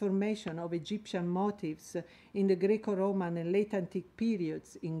and transformation of Egyptian motifs in the Greco-Roman and late antique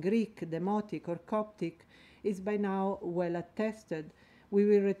periods in Greek, Demotic, or Coptic is by now well attested. We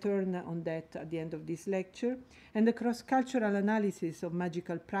will return on that at the end of this lecture. And the cross-cultural analysis of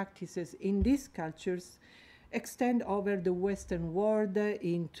magical practices in these cultures extend over the Western world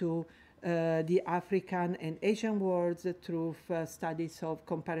into the African and Asian worlds through studies of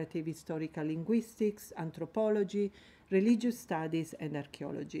comparative historical linguistics, anthropology, religious studies, and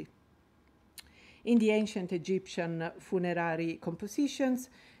archaeology. In the ancient Egyptian funerary compositions,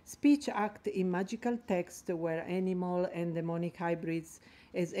 speech act in magical text where animal and demonic hybrids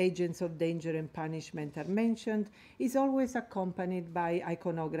as agents of danger and punishment are mentioned, is always accompanied by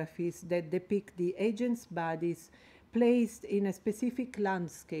iconographies that depict the agents' bodies placed in a specific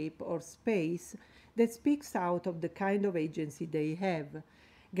landscape or space that speaks out of the kind of agency they have.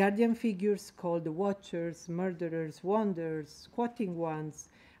 Guardian figures called watchers, murderers, wanderers, squatting ones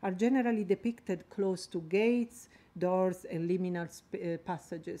are generally depicted close to gates, doors, and liminal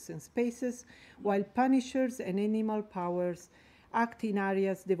passages and spaces, while punishers and animal powers act in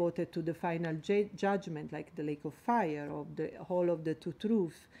areas devoted to the final judgment, like the lake of fire or the hall of the two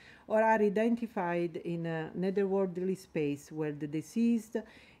truths, or are identified in a netherworldly space where the deceased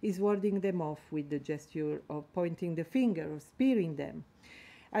is warding them off with the gesture of pointing the finger or spearing them.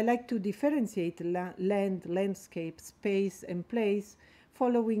 I like to differentiate land, landscape, space, and place,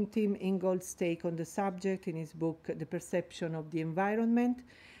 following Tim Ingold's take on the subject in his book, The Perception of the Environment.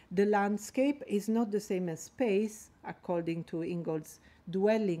 The landscape is not the same as space, according to Ingold's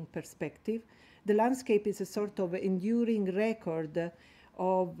dwelling perspective. The landscape is a sort of enduring record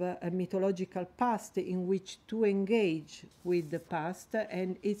of a mythological past in which to engage with the past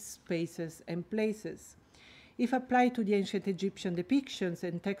and its spaces and places. If applied to the ancient Egyptian depictions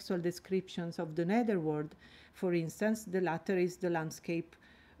and textual descriptions of the netherworld, for instance, the latter is the landscape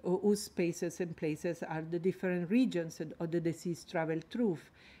whose spaces and places are the different regions of the deceased travel through,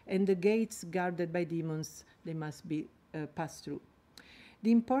 and the gates guarded by demons they must be passed through.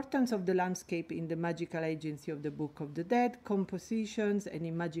 The importance of the landscape in the magical agency of the Book of the Dead, compositions, and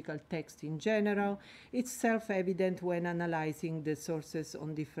in magical text in general, it's self-evident when analyzing the sources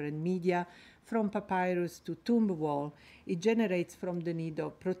on different media, from papyrus to tomb wall. It generates from the need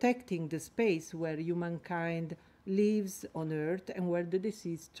of protecting the space where humankind lives on earth and where the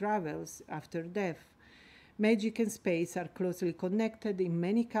deceased travels after death. Magic and space are closely connected in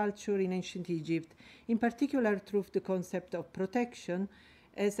many cultures in ancient Egypt, in particular through the concept of protection,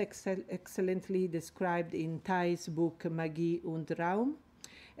 as excellently described in Thay's book Magie und Raum.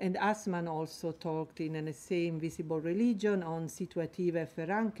 And Assmann also talked in an essay Invisible Religion on situative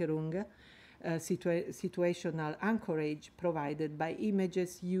Verankerung, situational anchorage provided by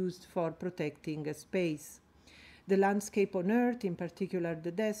images used for protecting a space. The landscape on Earth, in particular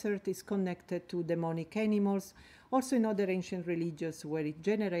the desert, is connected to demonic animals, also in other ancient religions, where it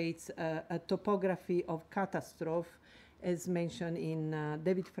generates a topography of catastrophe, as mentioned in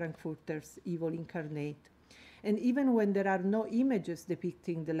David Frankfurter's Evil Incarnate. And even when there are no images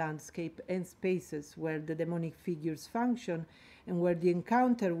depicting the landscape and spaces where the demonic figures function and where the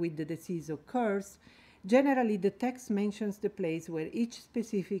encounter with the deceased occurs, generally the text mentions the place where each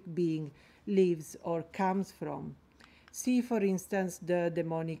specific being lives or comes from. See, for instance, the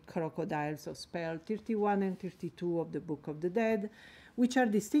demonic crocodiles of spell 31 and 32 of the Book of the Dead, which are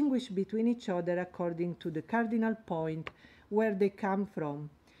distinguished between each other according to the cardinal point where they come from.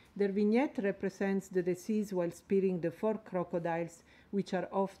 Their vignette represents the deceased while spearing the 4 crocodiles, which are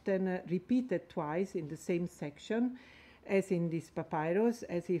often repeated twice in the same section, as in this papyrus,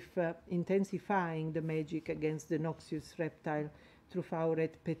 as if intensifying the magic against the noxious reptile through our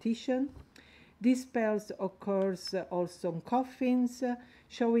repetition. These spells occurs also on coffins,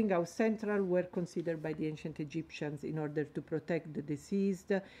 showing how central were considered by the ancient Egyptians in order to protect the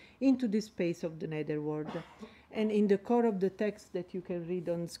deceased into the space of the netherworld. And in the core of the text that you can read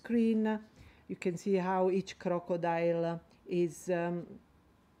on screen, you can see how each crocodile is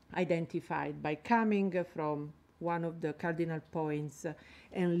identified by coming from one of the cardinal points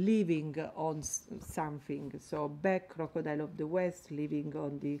and living on something. So back, crocodile of the west, living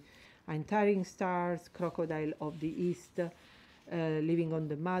on the untiring stars, crocodile of the east, living on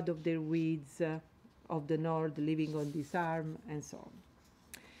the mud of their weeds, of the north, living on disarm, and so on.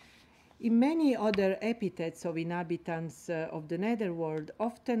 In many other epithets of inhabitants of the netherworld,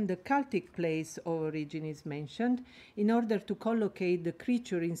 often the cultic place of origin is mentioned in order to collocate the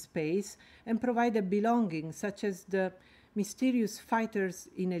creature in space and provide a belonging, such as the mysterious fighters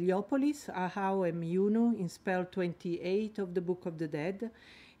in Heliopolis, Ahau and Miunu, in spell 28 of the Book of the Dead.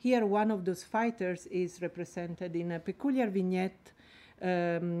 Here, one of those fighters is represented in a peculiar vignette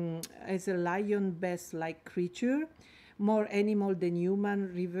as a lion beast-like creature, more animal than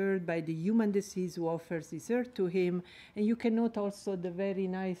human, revered by the human deceased who offers his earth to him. And you can note also the very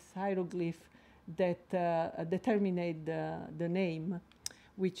nice hieroglyph that determinate the name,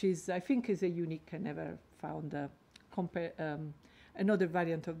 which is, I think, is a unique. I never found another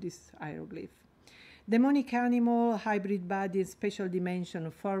variant of this hieroglyph. Demonic animal, hybrid body, and special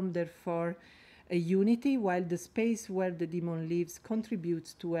dimension form, therefore, a unity, while the space where the demon lives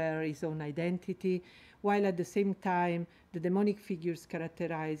contributes to his own identity, while at the same time the demonic figures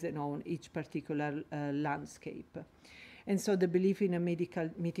characterize and own each particular landscape. And so the belief in a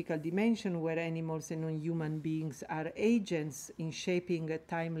mythical dimension where animals and non-human beings are agents in shaping a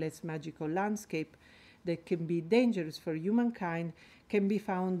timeless magical landscape that can be dangerous for humankind can be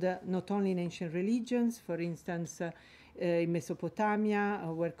found not only in ancient religions, for instance, in Mesopotamia,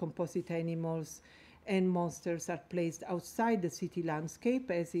 where composite animals and monsters are placed outside the city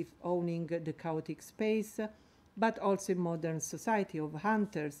landscape as if owning the chaotic space, but also in modern society of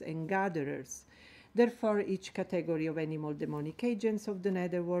hunters and gatherers. Therefore, each category of animal demonic agents of the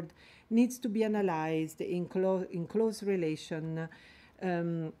netherworld needs to be analyzed in close relation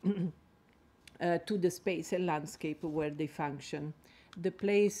to the space and landscape where they function. The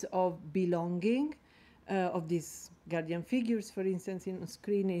place of belonging of these guardian figures, for instance, on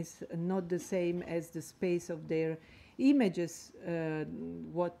screen is not the same as the space of their images,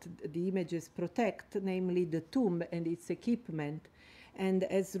 what the images protect, namely the tomb and its equipment. And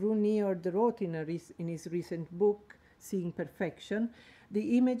as Runiord wrote in his recent book, Seeing Perfection,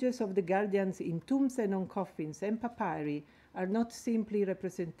 the images of the guardians in tombs and on coffins and papyri are not simply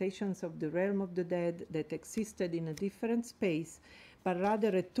representations of the realm of the dead that existed in a different space, but rather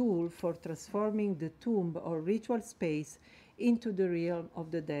a tool for transforming the tomb or ritual space into the realm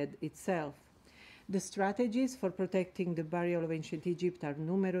of the dead itself. The strategies for protecting the burial of ancient Egypt are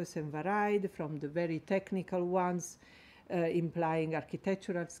numerous and varied, from the very technical ones, implying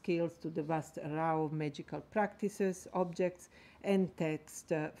architectural skills, to the vast array of magical practices, objects, and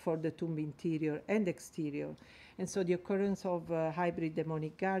text for the tomb interior and exterior. And so the occurrence of hybrid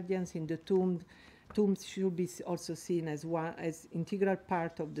demonic guardians in the tombs should be also seen as integral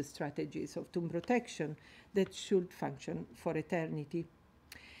part of the strategies of tomb protection that should function for eternity.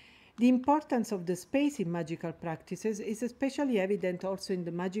 The importance of the space in magical practices is especially evident also in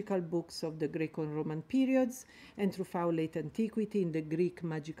the magical books of the Greco and Roman periods and throughout late antiquity in the Greek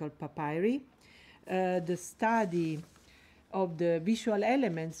magical papyri. The study of the visual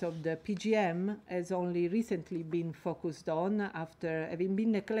elements of the PGM has only recently been focused on after having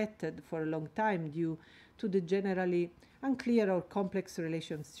been neglected for a long time due to the generally unclear or complex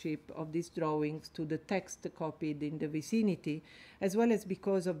relationship of these drawings to the text copied in the vicinity, as well as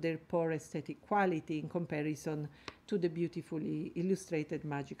because of their poor aesthetic quality in comparison to the beautifully illustrated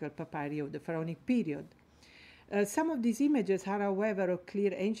magical papyri of the pharaonic period. Some of these images are, however, of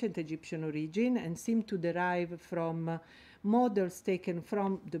clear ancient Egyptian origin and seem to derive from models taken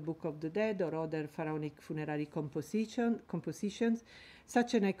from the Book of the Dead or other pharaonic funerary compositions.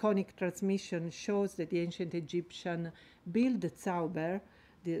 Such an iconic transmission shows that the ancient Egyptian Bildzauber,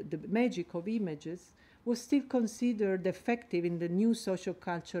 the magic of images, was still considered effective in the new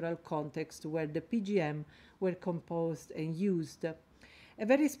socio-cultural context where the PGM were composed and used. A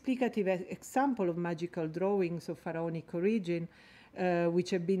very explicative example of magical drawings of pharaonic origin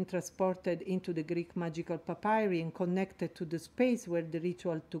which have been transported into the Greek magical papyri and connected to the space where the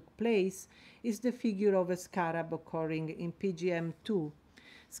ritual took place is the figure of a scarab occurring in PGM 2.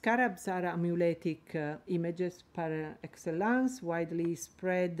 Scarabs are amuletic images par excellence, widely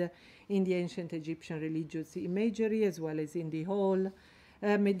spread in the ancient Egyptian religious imagery as well as in the whole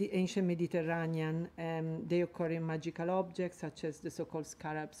ancient Mediterranean. They occur in magical objects such as the so-called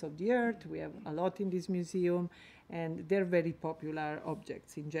scarabs of the earth. We have a lot in this museum, and they're very popular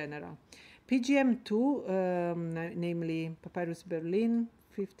objects in general. PGM2, namely Papyrus Berlin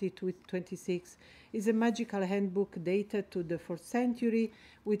 50-26, is a magical handbook dated to the 4th century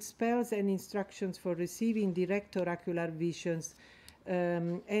with spells and instructions for receiving direct oracular visions,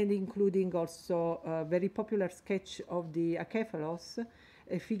 and including also a very popular sketch of the Acephalos,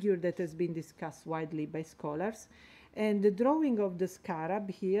 a figure that has been discussed widely by scholars. And the drawing of the scarab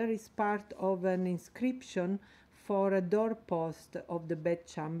here is part of an inscription for a doorpost of the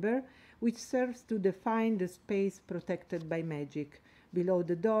bedchamber, which serves to define the space protected by magic. Below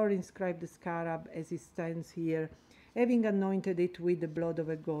the door, inscribed the scarab as it stands here, having anointed it with the blood of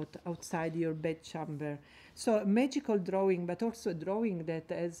a goat outside your bedchamber. So a magical drawing, but also a drawing that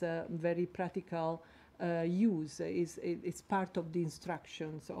has a very practical use, is part of the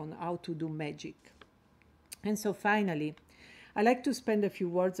instructions on how to do magic. And so finally, I'd like to spend a few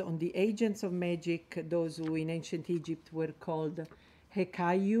words on the agents of magic, those who in ancient Egypt were called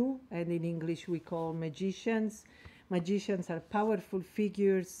Hekayu, and in English we call magicians. Magicians are powerful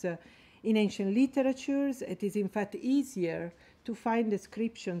figures in ancient literatures. It is in fact easier to find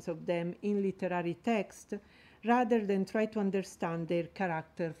descriptions of them in literary text rather than try to understand their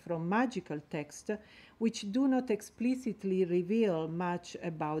character from magical text, which do not explicitly reveal much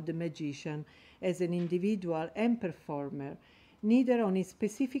about the magician as an individual and performer, neither on his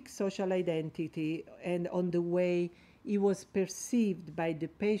specific social identity and on the way he was perceived by the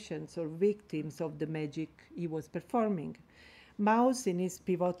patients or victims of the magic he was performing. Mauss, in his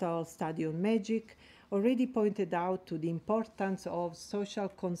pivotal study on magic, already pointed out to the importance of social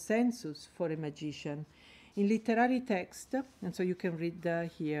consensus for a magician. In literary text, and so you can read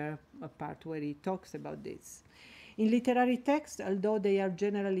here a part where he talks about this. In literary text, although they are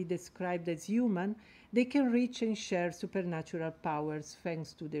generally described as human, they can reach and share supernatural powers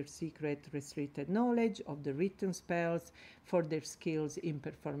thanks to their secret, restricted knowledge of the written spells, for their skills in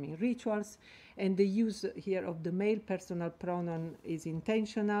performing rituals. And the use here of the male personal pronoun is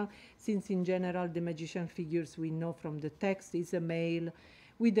intentional, since in general the magician figures we know from the text is a male,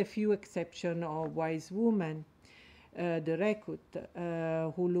 with a few exceptions of wise women, the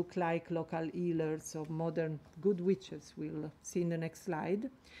Rekut, who look like local healers of modern good witches. We'll see in the next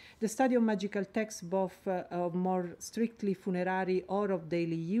slide. The study of magical texts, both of more strictly funerary or of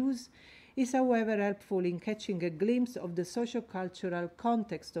daily use, is however helpful in catching a glimpse of the socio-cultural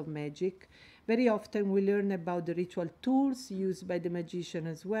context of magic. Very often we learn about the ritual tools used by the magician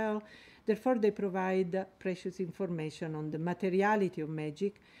as well. Therefore, they provide precious information on the materiality of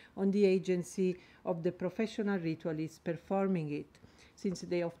magic, on the agency of the professional ritualist performing it, since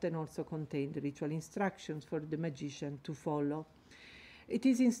they often also contain the ritual instructions for the magician to follow. It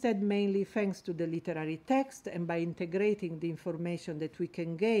is instead mainly thanks to the literary text and by integrating the information that we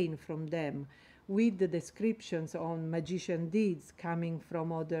can gain from them with the descriptions on magician deeds coming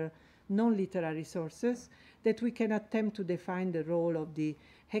from other non-literary sources that we can attempt to define the role of the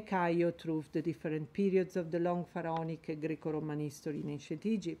Hekaio through the different periods of the long pharaonic Greco-Roman history in ancient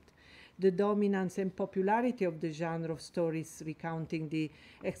Egypt. The dominance and popularity of the genre of stories recounting the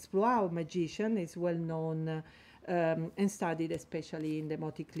exploits of magician is well known and studied especially in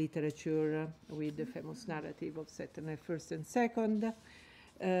demotic literature with the famous narrative of Saturn First and Second.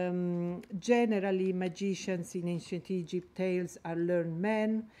 Generally, magicians in ancient Egypt tales are learned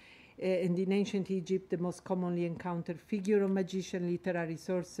men, and in ancient Egypt the most commonly encountered figure of magician literary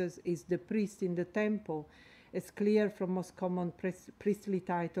sources is the priest in the temple. As clear from most common priestly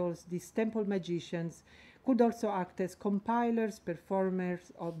titles, these temple magicians could also act as compilers,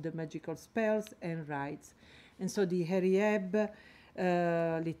 performers of the magical spells and rites. And so the Herieb,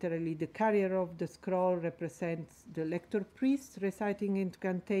 literally the carrier of the scroll, represents the lector priest reciting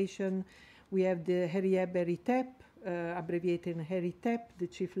incantation. We have the Herieb Eritep, abbreviated Heritep, the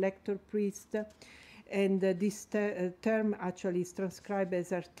chief lector priest. And this term actually is transcribed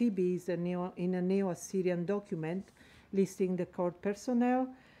as Artibis in a Neo-Assyrian document listing the court personnel,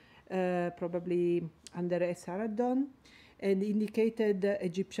 probably under Esarhaddon, and indicated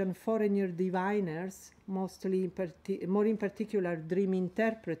Egyptian foreigner diviners, mostly more in particular dream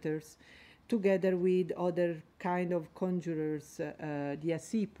interpreters, together with other kind of conjurers, the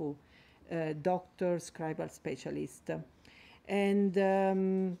Asipu, doctor, scribal specialist.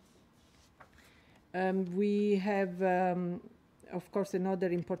 And we have, of course, another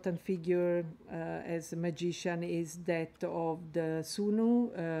important figure as a magician is that of the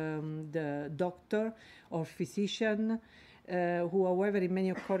Sunu, the doctor or physician, who, however, in many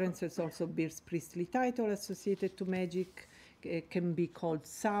occurrences also bears priestly title associated to magic, can be called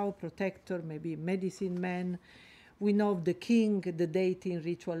Sao, protector, maybe medicine man. We know of the king, the deity in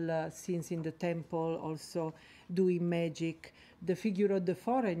ritual scenes in the temple, also doing magic. The figure of the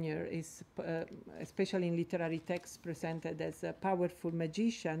foreigner is, especially in literary texts, presented as a powerful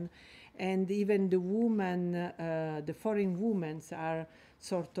magician, and even the woman, the foreign women, are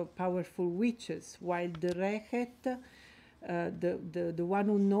sort of powerful witches, while the Rehet, the one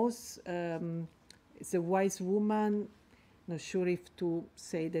who knows, is a wise woman. Not sure if to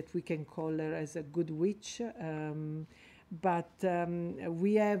say that we can call her as a good witch, but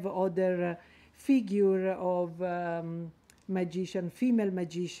we have other figure of magician, female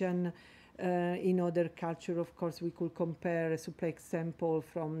magician, in other culture. Of course, we could compare a super example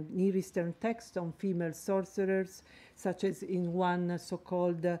from Near Eastern text on female sorcerers, such as in one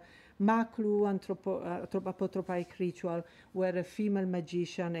so-called Maklu anthropopotropaic ritual, where a female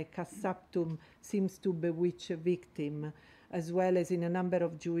magician, a Kassaptum, seems to bewitch a victim, as well as in a number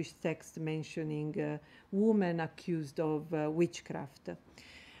of Jewish texts mentioning women accused of witchcraft.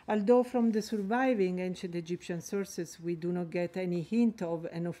 Although from the surviving ancient Egyptian sources we do not get any hint of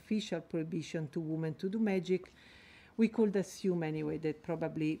an official prohibition to women to do magic, we could assume anyway that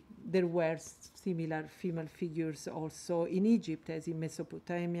probably there were similar female figures also in Egypt as in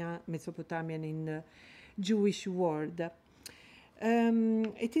Mesopotamia and in the Jewish world.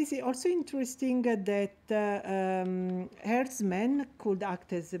 It is also interesting that herdsmen could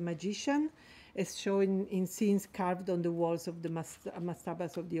act as a magician, as shown in scenes carved on the walls of the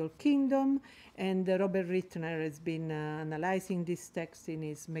mastabas of the Old Kingdom. And Robert Rittner has been analyzing this text in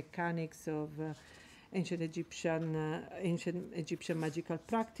his Mechanics of ancient Egyptian magical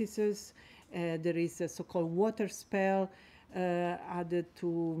practices. There is a so-called water spell added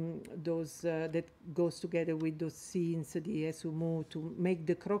to those that goes together with those scenes, the Esumu, to make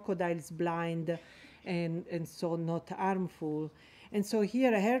the crocodiles blind and so not harmful. And so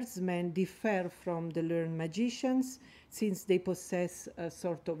here herdsmen differ from the learned magicians, since they possess a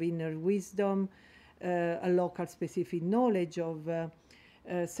sort of inner wisdom, a local specific knowledge of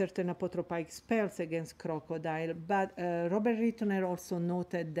certain apotropaic spells against crocodile. But Robert Rittner also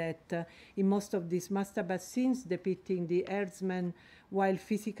noted that in most of these mastabas scenes depicting the herdsman while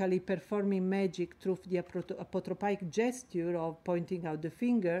physically performing magic through the apotropaic gesture of pointing out the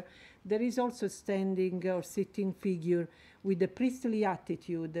finger, there is also a standing or sitting figure with a priestly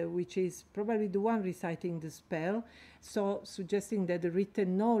attitude, which is probably the one reciting the spell, so suggesting that the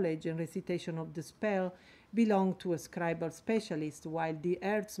written knowledge and recitation of the spell belong to a scribal specialist, while the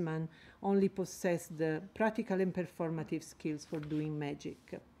herdsman only possessed the practical and performative skills for doing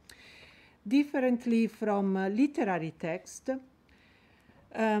magic. Differently from literary text,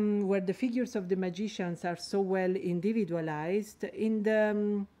 where the figures of the magicians are so well individualized, in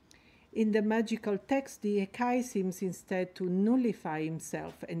the magical text, the Ekai seems instead to nullify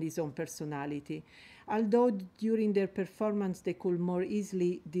himself and his own personality. Although during their performance they could more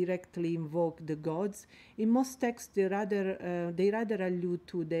easily directly invoke the gods, in most texts they rather allude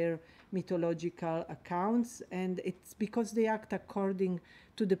to their mythological accounts, and it's because they act according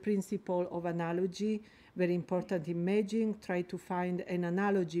to the principle of analogy, very important in magic, try to find an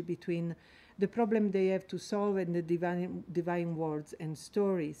analogy between the problem they have to solve and the divine words and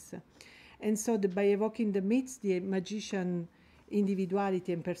stories. And so by evoking the myths, the magician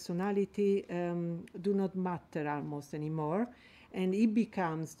individuality and personality do not matter almost anymore, and he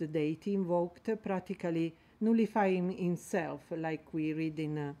becomes the deity invoked, practically nullifying himself, like we read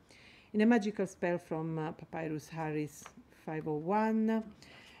in a magical spell from Papyrus Harris 501,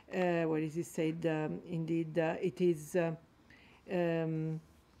 where it is said, indeed, it is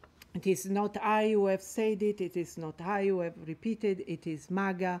not I who have said it, it is not I who have repeated, it is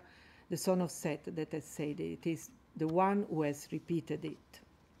Maga, the son of Set, that has said it. It is the one who has repeated it.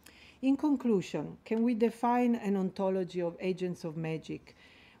 In conclusion, can we define an ontology of agents of magic?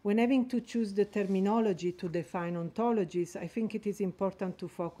 When having to choose the terminology to define ontologies, I think it is important to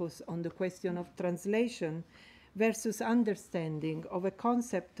focus on the question of translation versus understanding of a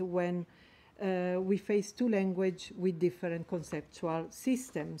concept when we face two languages with different conceptual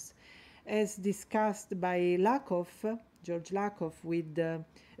systems. As discussed by George Lakoff, with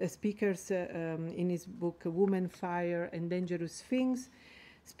speakers in his book Woman, Fire, and Dangerous Things,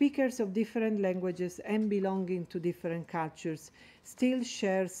 speakers of different languages and belonging to different cultures still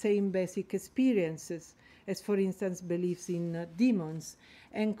share same basic experiences, as for instance beliefs in demons,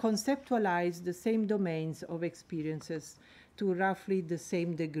 and conceptualize the same domains of experiences to roughly the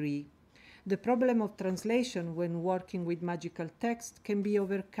same degree. The problem of translation when working with magical text can be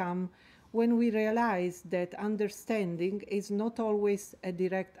overcome when we realize that understanding is not always a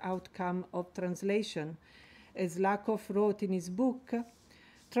direct outcome of translation. As Lakoff wrote in his book,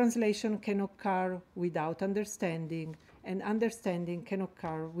 translation can occur without understanding, and understanding can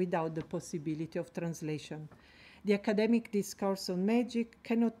occur without the possibility of translation. The academic discourse on magic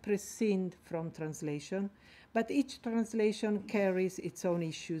cannot prescind from translation, but each translation carries its own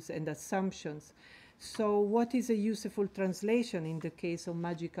issues and assumptions. So what is a useful translation in the case of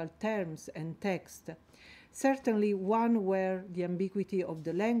magical terms and text? Certainly one where the ambiguity of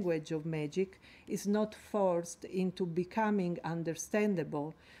the language of magic is not forced into becoming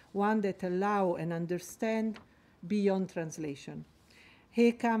understandable, one that allows and understand beyond translation.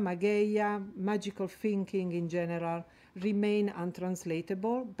 Heka, Mageia, magical thinking in general remain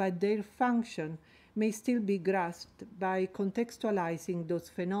untranslatable, but their function may still be grasped by contextualizing those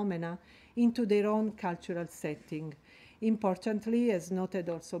phenomena into their own cultural setting. Importantly, as noted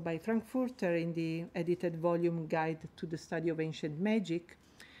also by Frankfurter in the edited volume Guide to the Study of Ancient Magic,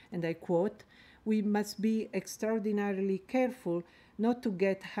 and I quote, "We must be extraordinarily careful not to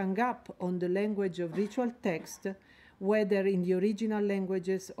get hung up on the language of ritual text, whether in the original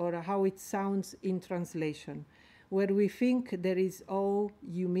languages or how it sounds in translation, where we think there is awe,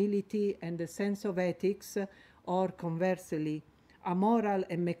 humility, and a sense of ethics, or conversely, amoral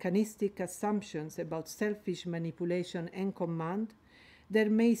and mechanistic assumptions about selfish manipulation and command. There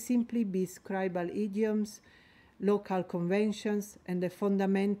may simply be scribal idioms, local conventions, and a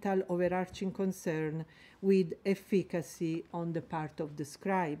fundamental overarching concern with efficacy on the part of the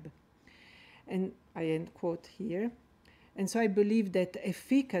scribe." And I end quote here. And so I believe that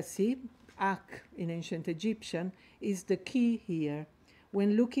efficacy, ak in ancient Egyptian, is the key here.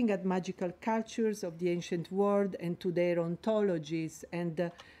 When looking at magical cultures of the ancient world and to their ontologies and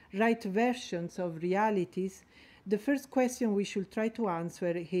the right versions of realities, the first question we should try to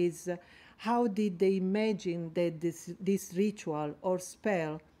answer is, how did they imagine that this ritual or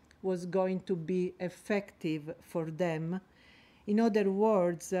spell was going to be effective for them? In other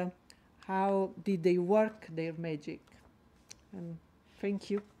words, how did they work their magic? Thank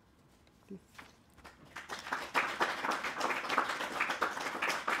you.